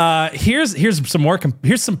 Here's some more.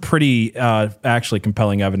 Here's some pretty actually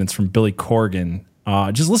compelling evidence from Billy Corgan.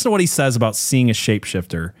 Just listen to what he says about seeing a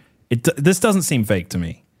shapeshifter. This doesn't seem fake to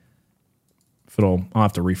me. I'll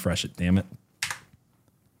have to refresh it. Damn it.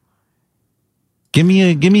 Give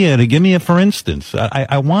me a for instance.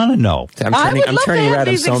 I want to know. I'm turning red.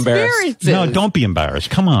 I'm so embarrassed. No, don't be embarrassed.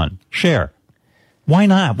 Come on, share. Why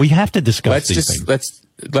not? We have to discuss these things.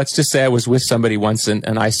 Let's just say I was with somebody once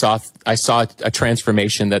and I saw a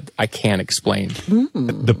transformation that I can't explain.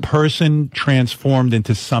 The person transformed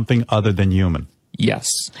into something other than human.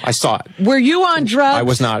 Yes, I saw it. Were you on drugs? I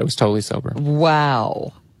was not. I was totally sober.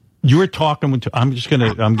 Wow. You were talking with. I'm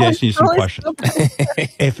asking you some questions.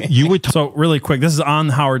 If you were so really quick, this is on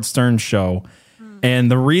the Howard Stern show,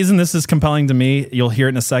 and the reason this is compelling to me, you'll hear it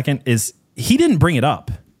in a second, is he didn't bring it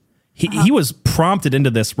up. He was prompted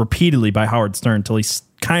into this repeatedly by Howard Stern until he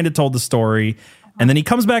kind of told the story, and then he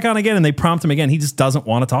comes back on again, and they prompt him again. He just doesn't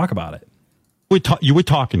want to talk about it. You were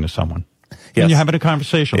talking to someone, yes. And you're having a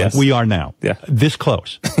conversation like we are now, this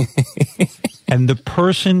close, and the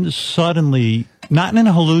person suddenly. Not in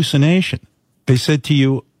a hallucination. They said to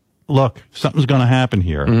you, look, something's going to happen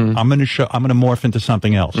here. Mm-hmm. I'm going to morph into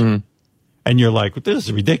something else. Mm-hmm. And you're like, this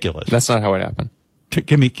is ridiculous. That's not how it happened.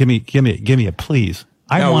 Give me a please.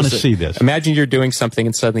 I want to see this. Imagine you're doing something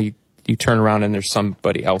and suddenly you turn around and there's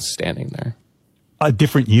somebody else standing there. A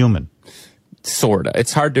different human. Sorta.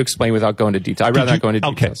 It's hard to explain without going to detail. I'd rather not go into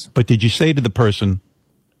details. But did you say to the person,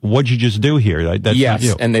 what'd you just do here? That's yes, not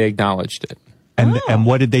you. And they acknowledged it. And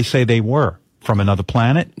what did they say they were? From another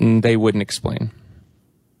planet? They wouldn't explain.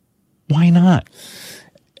 Why not?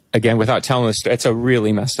 Again, without telling the story, it's a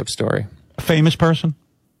really messed up story. A famous person?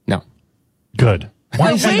 No. Good.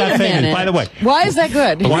 Why is that famous? By the way, why is that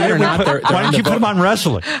good? Why didn't you put him on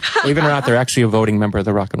wrestling? Believe it or not, they're actually a voting member of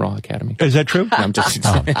the Rock and Roll Academy. Is that true? No, I'm just.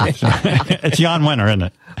 It's Jan Wenner, isn't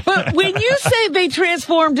it? But when you say they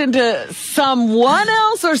transformed into someone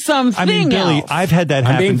else or something I mean, Billy, else. I've had that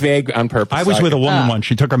happen. I'm being vague on purpose. I was with a woman once.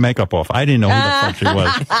 She took her makeup off. I didn't know who the fuck she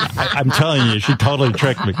was. I'm telling you, she totally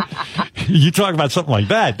tricked me. You talk about something like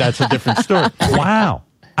that, that's a different story. Wow.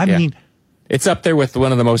 I mean, it's up there with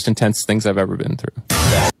one of the most intense things I've ever been through.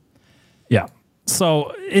 Yeah.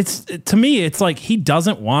 So to me, it's like he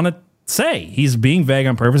doesn't want to say. He's being vague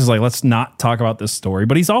on purpose. He's like, let's not talk about this story.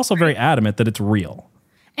 But he's also very adamant that it's real.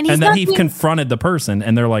 And then he confronted the person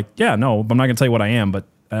and they're like, yeah, no, I'm not going to tell you what I am, but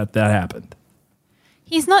that happened.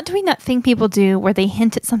 He's not doing that thing people do where they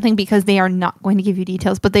hint at something because they are not going to give you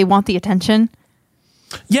details, but they want the attention.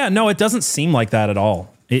 Yeah, no, it doesn't seem like that at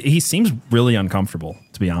all. He seems really uncomfortable,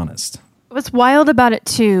 to be honest. What's wild about it,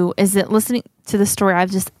 too, is that listening to the story, I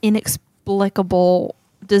have just inexplicable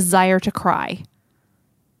desire to cry.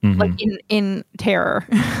 Mm-hmm. Like in terror.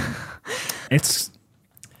 It's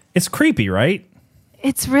creepy, right?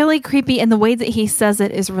 It's really creepy. And the way that he says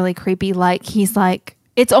it is really creepy. Like, he's like,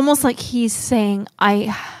 it's almost like he's saying,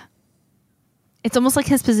 it's almost like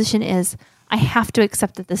his position is, I have to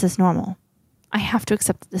accept that this is normal. I have to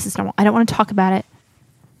accept that this is normal. I don't want to talk about it.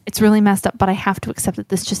 It's really messed up, but I have to accept that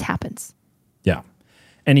this just happens. Yeah.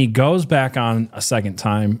 And he goes back on a second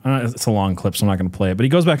time. It's a long clip, so I'm not going to play it. But he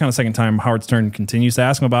goes back on a second time. Howard Stern continues to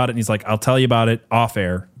ask him about it. And he's like, I'll tell you about it off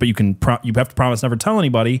air, but you have to promise never tell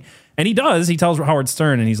anybody. And he does. He tells Howard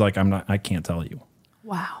Stern, and he's like, I can't tell you.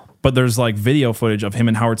 Wow. But there's like video footage of him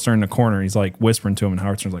and Howard Stern in the corner. He's like whispering to him, and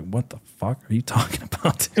Howard Stern's like, what the fuck are you talking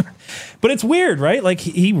about? But it's weird, right? Like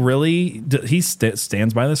he really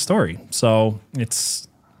stands by this story. So it's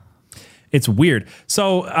weird.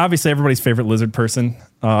 So obviously everybody's favorite lizard person,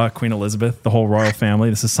 Queen Elizabeth, the whole royal family.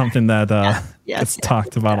 This is something that gets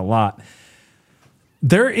talked about a lot.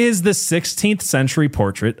 There is this 16th century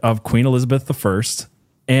portrait of Queen Elizabeth I,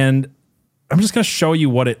 and I'm just going to show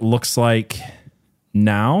you what it looks like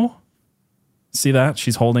now. See that?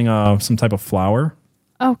 She's holding some type of flower.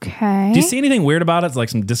 Okay. Do you see anything weird about it? It's like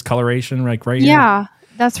some discoloration right here. Yeah,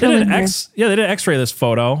 that's really weird. They did an x-ray of this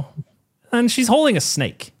photo, and she's holding a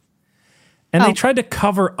snake. And they tried to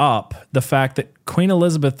cover up the fact that Queen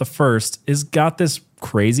Elizabeth I has got this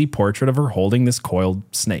crazy portrait of her holding this coiled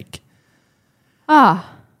snake.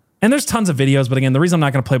 Ah. And there's tons of videos, but again, the reason I'm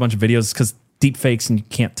not going to play a bunch of videos is because deep fakes and you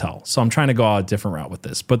can't tell. So I'm trying to go a different route with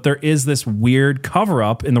this. But there is this weird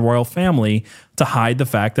cover-up in the royal family to hide the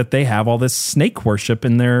fact that they have all this snake worship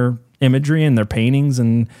in their imagery and their paintings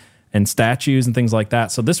and statues and things like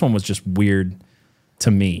that. So this one was just weird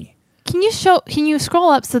to me. Can you scroll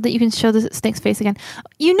up so that you can show the snake's face again?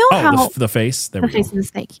 You know how the face? There we go. The face of the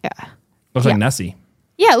snake, yeah. Looks like Nessie.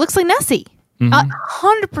 Yeah, it looks like Nessie. Mm-hmm.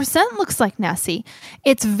 100% looks like Nessie.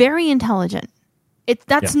 It's very intelligent.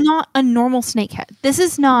 That's not a normal snake head. This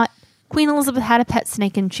is not Queen Elizabeth had a pet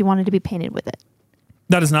snake and she wanted to be painted with it.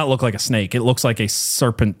 That does not look like a snake. It looks like a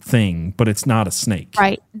serpent thing, but it's not a snake.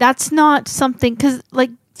 Right. That's not something, because like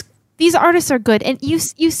these artists are good. And you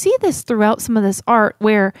see this throughout some of this art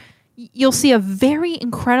where you'll see a very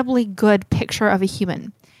incredibly good picture of a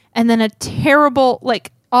human and then a terrible,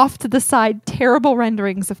 like off to the side, terrible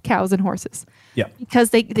renderings of cows and horses. Yeah. Because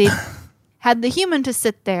they had the human to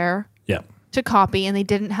sit there to copy and they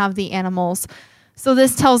didn't have the animals. So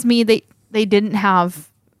this tells me they didn't have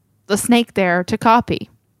the snake there to copy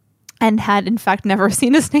and had in fact never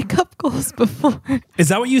seen a snake up close before. Is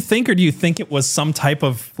that what you think, or do you think it was some type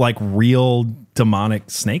of like real demonic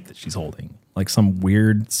snake that she's holding? Like some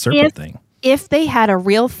weird serpent thing? If they had a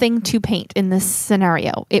real thing to paint in this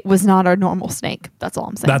scenario, it was not a normal snake. That's all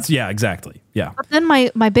I'm saying. Exactly. Yeah. But then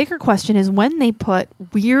my bigger question is when they put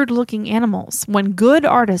weird looking animals, when good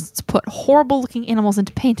artists put horrible looking animals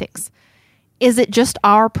into paintings, is it just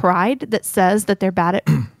our pride that says that they're bad at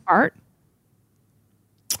art?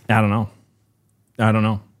 I don't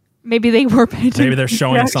know. Maybe they were painting. Maybe they're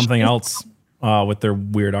showing something else with their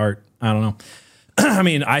weird art. I don't know. I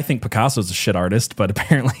mean, I think Picasso's a shit artist, but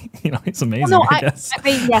apparently, he's amazing. I guess. I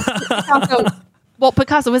mean, yes.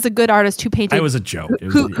 Picasso is a good artist who painted. It was a joke.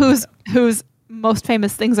 Whose most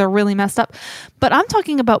famous things are really messed up. But I'm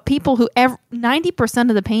talking about people who 90%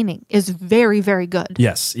 of the painting is very, very good.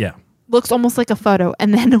 Yes. Yeah. Looks almost like a photo,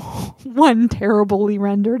 and then one terribly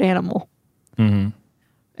rendered animal. Mm-hmm.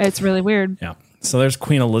 It's really weird. Yeah. So there's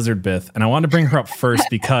Queen Elizabeth, and I wanted to bring her up first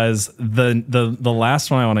because the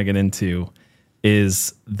last one I want to get into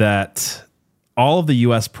is that all of the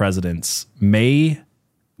U.S. presidents may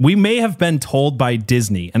We may have been told by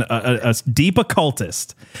Disney, a deep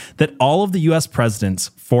occultist, that all of the U.S. presidents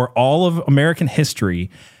for all of American history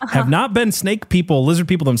have not been snake people, lizard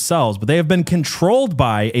people themselves, but they have been controlled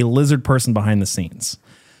by a lizard person behind the scenes.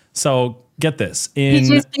 So get this. He's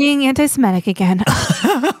just being anti-Semitic again.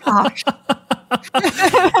 Gosh.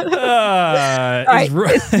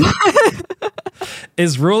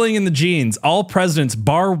 Is ruling in the genes. All presidents,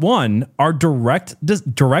 bar one, are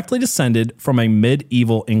directly descended from a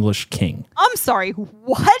medieval English king. I'm sorry,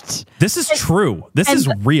 what? This is true. This is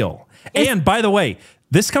real. And by the way,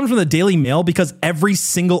 this comes from the Daily Mail because every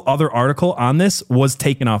single other article on this was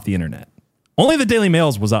taken off the internet. Only the Daily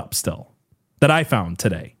Mail's was up still that I found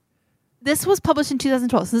today. This was published in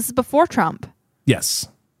 2012, so this is before Trump. Yes.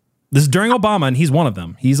 This is during Obama, and he's one of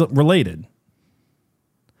them. He's related.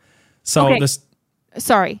 So okay. this...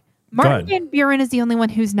 Sorry. Martin Van Buren is the only one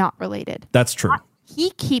who's not related. That's true.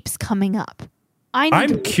 He keeps coming up.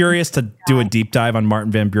 I'm curious to do a deep dive on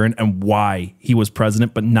Martin Van Buren and why he was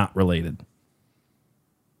president but not related.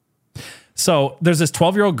 So there's this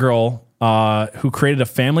 12-year-old girl who created a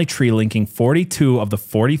family tree linking 42 of the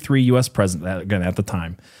 43 U.S. presidents, again, at the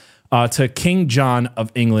time, to King John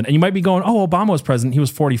of England. And you might be going, oh, Obama was president. He was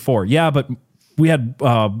 44. Yeah, but we had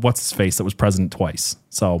what's-his-face that was president twice.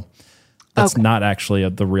 So that's not actually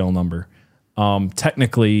the real number.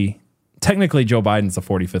 Technically, Joe Biden's the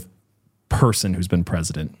 45th person who's been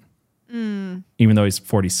president, even though he's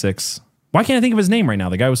 46. Why can't I think of his name right now?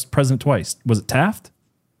 The guy was president twice. Was it Taft?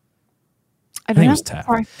 I think it was Taft.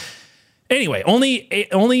 Sorry. Anyway, only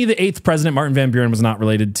the 8th president, Martin Van Buren, was not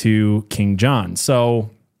related to King John. So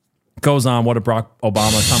goes on. What did Barack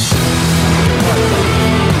Obama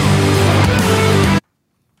come?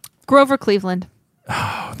 Grover Cleveland.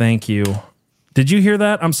 Oh, thank you. Did you hear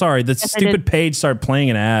that? I'm sorry. The stupid page started playing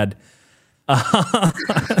an ad.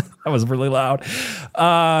 That was really loud.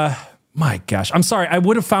 My gosh. I'm sorry. I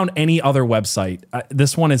would have found any other website.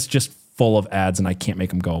 This one is just full of ads and I can't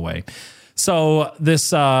make them go away. So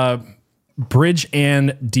this Bridge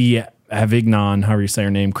Ann D'Avignon, however you say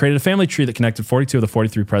her name, created a family tree that connected 42 of the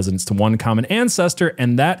 43 presidents to one common ancestor.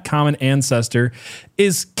 And that common ancestor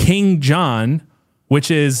is King John, which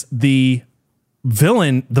is the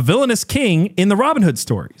villainous king in the Robin Hood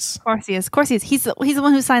stories. Of course he is. He's the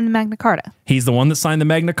one who signed the Magna Carta. He's the one that signed the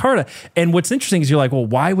Magna Carta. And what's interesting is you're like, well,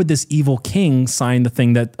 why would this evil king sign the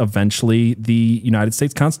thing that eventually the United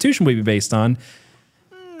States Constitution would be based on?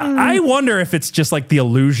 I wonder if it's just like the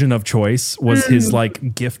illusion of choice was his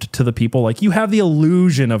like gift to the people. Like you have the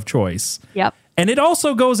illusion of choice. Yep. And it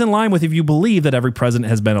also goes in line with if you believe that every president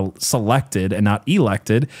has been selected and not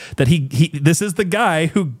elected, that this is the guy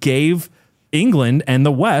who gave England and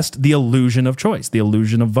the West the illusion of choice, the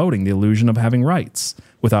illusion of voting, the illusion of having rights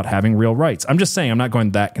without having real rights. I'm just saying, I'm not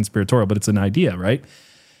going that conspiratorial, but it's an idea, right?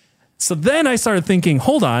 So then I started thinking,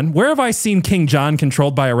 hold on, where have I seen King John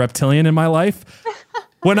controlled by a reptilian in my life?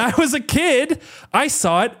 When I was a kid, I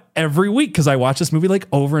saw it every week because I watched this movie like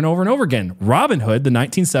over and over and over again. Robin Hood, the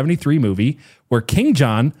 1973 movie, where King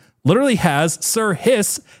John literally has Sir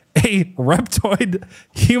Hiss, a reptoid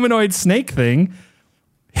humanoid snake thing,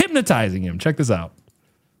 hypnotizing him. Check this out.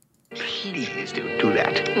 Please don't do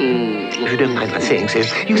that. If you don't mind my saying so.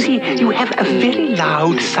 You see, you have a very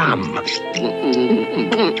loud thumb.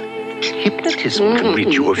 Hypnotism can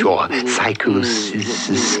rid you of your psychosis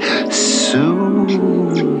so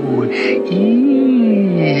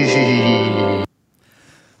easy.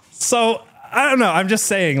 So, I don't know. I'm just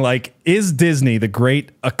saying, like, is Disney the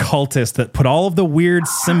great occultist that put all of the weird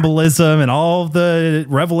symbolism and all of the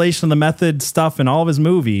revelation of the method stuff in all of his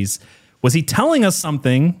movies? Was he telling us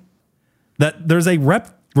something that there's a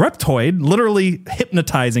reptoid literally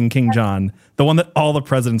hypnotizing King John, the one that all the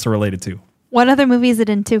presidents are related to? What other movie is it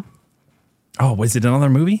in too? Oh, was it another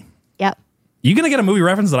movie? Yep. You gonna get a movie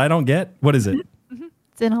reference that I don't get? What is it?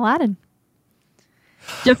 It's in Aladdin.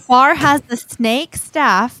 Jafar has the snake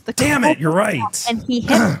staff. Damn it, you're right. And he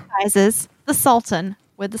hypnotizes the Sultan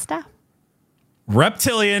with the staff.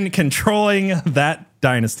 Reptilian controlling that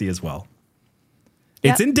dynasty as well.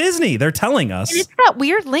 It's in Disney. They're telling us. And it's that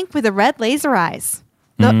weird link with the red laser eyes.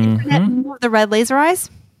 The internet, the red laser eyes.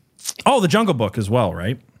 Oh, the Jungle Book as well,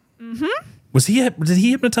 right? Mm-hmm. Did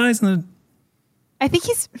he hypnotize in the... I think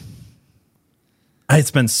he's...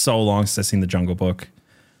 It's been so long since I've seen the Jungle Book.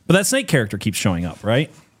 But that snake character keeps showing up,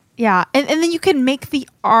 right? Yeah. And then you can make the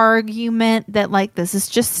argument that, like, this is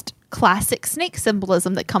just classic snake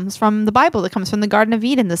symbolism that comes from the Bible, that comes from the Garden of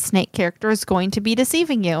Eden. The snake character is going to be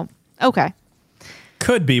deceiving you. Okay.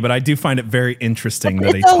 Could be, but I do find it very interesting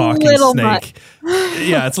that a talking snake...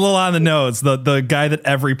 Yeah, it's a little on the nose. The guy that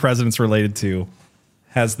every president's related to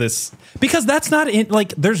has this, because that's not in,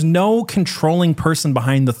 like, there's no controlling person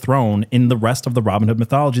behind the throne in the rest of the Robin Hood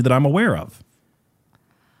mythology that I'm aware of.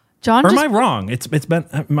 John, or am I wrong? It's been.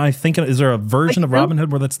 Am I thinking? Is there a version of Robin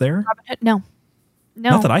Hood where that's there? Robin Hood, no.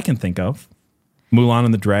 Not that I can think of. Mulan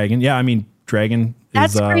and the Dragon. Yeah, I mean, Dragon.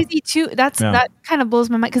 That's crazy too. That kind of blows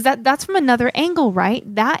my mind because that's from another angle, right?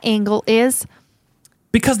 That angle is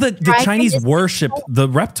because the Chinese worship the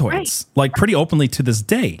reptoids like pretty openly to this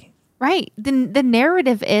day. Right. The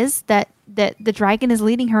narrative is that the dragon is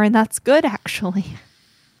leading her, and that's good, actually.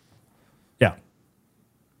 Yeah.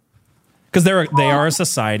 Because they are a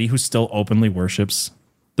society who still openly worships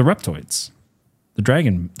the reptoids, the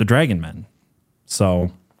dragon men.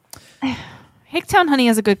 So, Hicktown Honey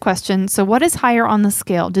has a good question. So, what is higher on the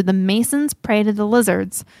scale? Did the Masons pray to the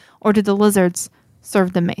lizards, or did the lizards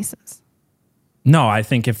serve the Masons? No, I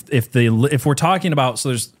think if we're talking about,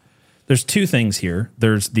 so there's two things here.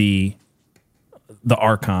 There's the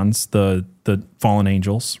archons, the fallen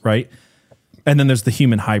angels, right? And then there's the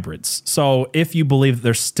human hybrids. So if you believe that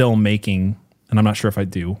they're still making, and I'm not sure if I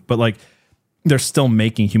do, but like they're still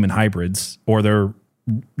making human hybrids, or they're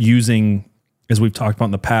using, as we've talked about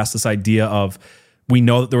in the past, this idea of, we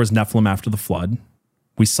know that there was Nephilim after the flood.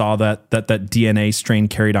 We saw that DNA strain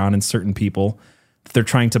carried on in certain people. They're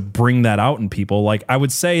trying to bring that out in people. Like, I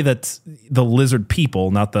would say that the lizard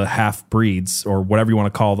people, not the half breeds or whatever you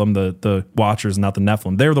want to call them, the Watchers, not the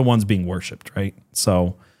Nephilim, they're the ones being worshipped, right?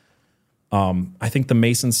 So I think the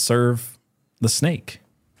Masons serve the snake.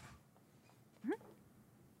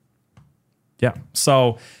 Yeah.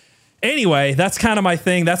 So anyway, that's kind of my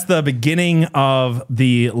thing. That's the beginning of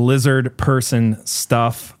the lizard person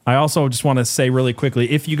stuff. I also just want to say really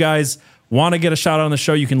quickly, if you guys want to get a shout out on the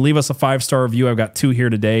show, you can leave us a 5-star review. I've got 2 here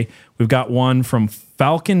today. We've got one from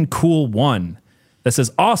Falcon Cool 1 that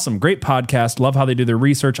says, awesome, great podcast. Love how they do their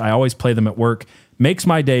research. I always play them at work. Makes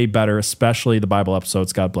my day better, especially the Bible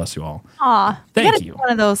episodes. God bless you all. Aw, thank you.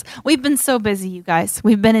 One of those. We've been so busy, you guys.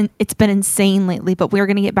 It's been insane lately, but we're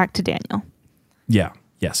going to get back to Daniel. Yeah.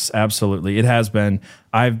 Yes, absolutely. It has been.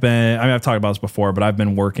 I've talked about this before, but I've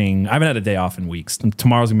been working. I haven't had a day off in weeks.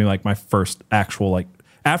 Tomorrow's going to be like my first actual, like,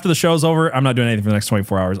 after the show's over, I'm not doing anything for the next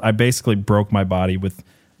 24 hours. I basically broke my body with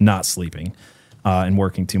not sleeping and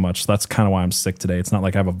working too much. So that's kind of why I'm sick today. It's not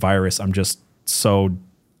like I have a virus. I'm just so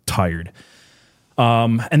tired.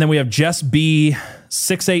 And then we have Jess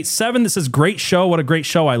B687. This is great show. What a great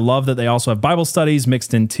show. I love that they also have Bible studies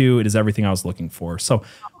mixed in too. It is everything I was looking for. So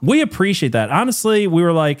we appreciate that. Honestly, we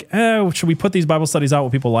were like, should we put these Bible studies out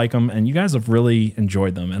where people like them? And you guys have really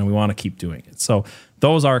enjoyed them, and we want to keep doing it. So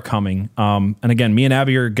those are coming. And again, me and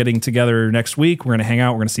Abby are getting together next week. We're going to hang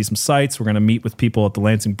out. We're going to see some sites. We're going to meet with people at the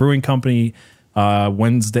Lansing Brewing Company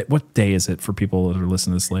Wednesday. What day is it for people that are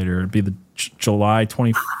listening to this later? It'd be the July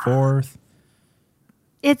 24th.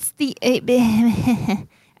 It's I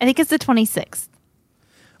think it's the 26th.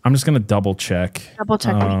 I'm just going to double check.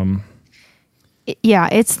 Yeah,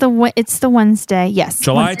 it's the Wednesday. Yes.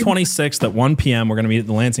 July 26th at 1 p.m. We're going to meet at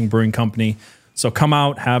the Lansing Brewing Company. So come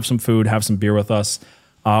out, have some food, have some beer with us.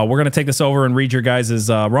 We're going to take this over and read your guys'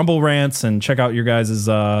 Rumble rants and check out your guys'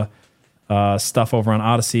 stuff over on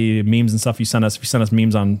Odyssey, memes and stuff you send us. If you send us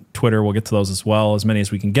memes on Twitter, we'll get to those as well, as many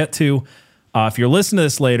as we can get to. If you're listening to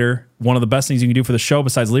this later, one of the best things you can do for the show,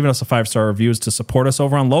 besides leaving us a 5-star review, is to support us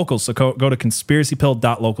over on Locals. So go to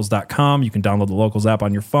conspiracypill.locals.com. You can download the Locals app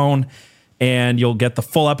on your phone, and you'll get the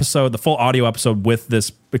full episode, the full audio episode with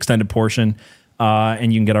this extended portion.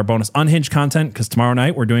 And you can get our bonus Unhinged content, because tomorrow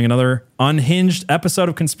night we're doing another Unhinged episode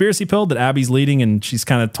of Conspiracy Pill that Abby's leading, and she's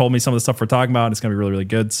kind of told me some of the stuff we're talking about. It's going to be really, really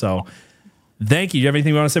good. So thank you. Do you have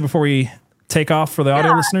anything you want to say before we take off for the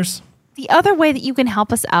audio listeners? The other way that you can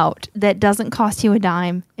help us out that doesn't cost you a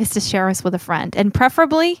dime is to share us with a friend, and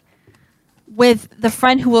preferably with the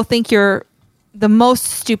friend who will think you're the most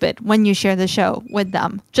stupid when you share the show with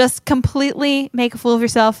them. Just completely make a fool of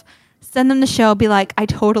yourself. Send them the show. Be like, I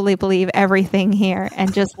totally believe everything here,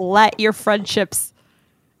 and just let your friendships.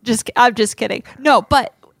 I'm just kidding. No,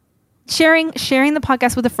 but sharing the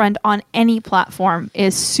podcast with a friend on any platform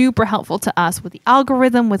is super helpful to us with the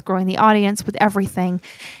algorithm, with growing the audience, with everything.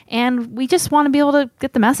 And we just want to be able to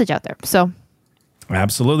get the message out there. So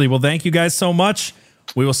absolutely. Well, thank you guys so much.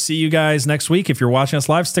 We will see you guys next week. If you're watching us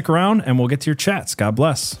live, stick around and we'll get to your chats. God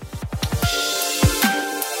bless.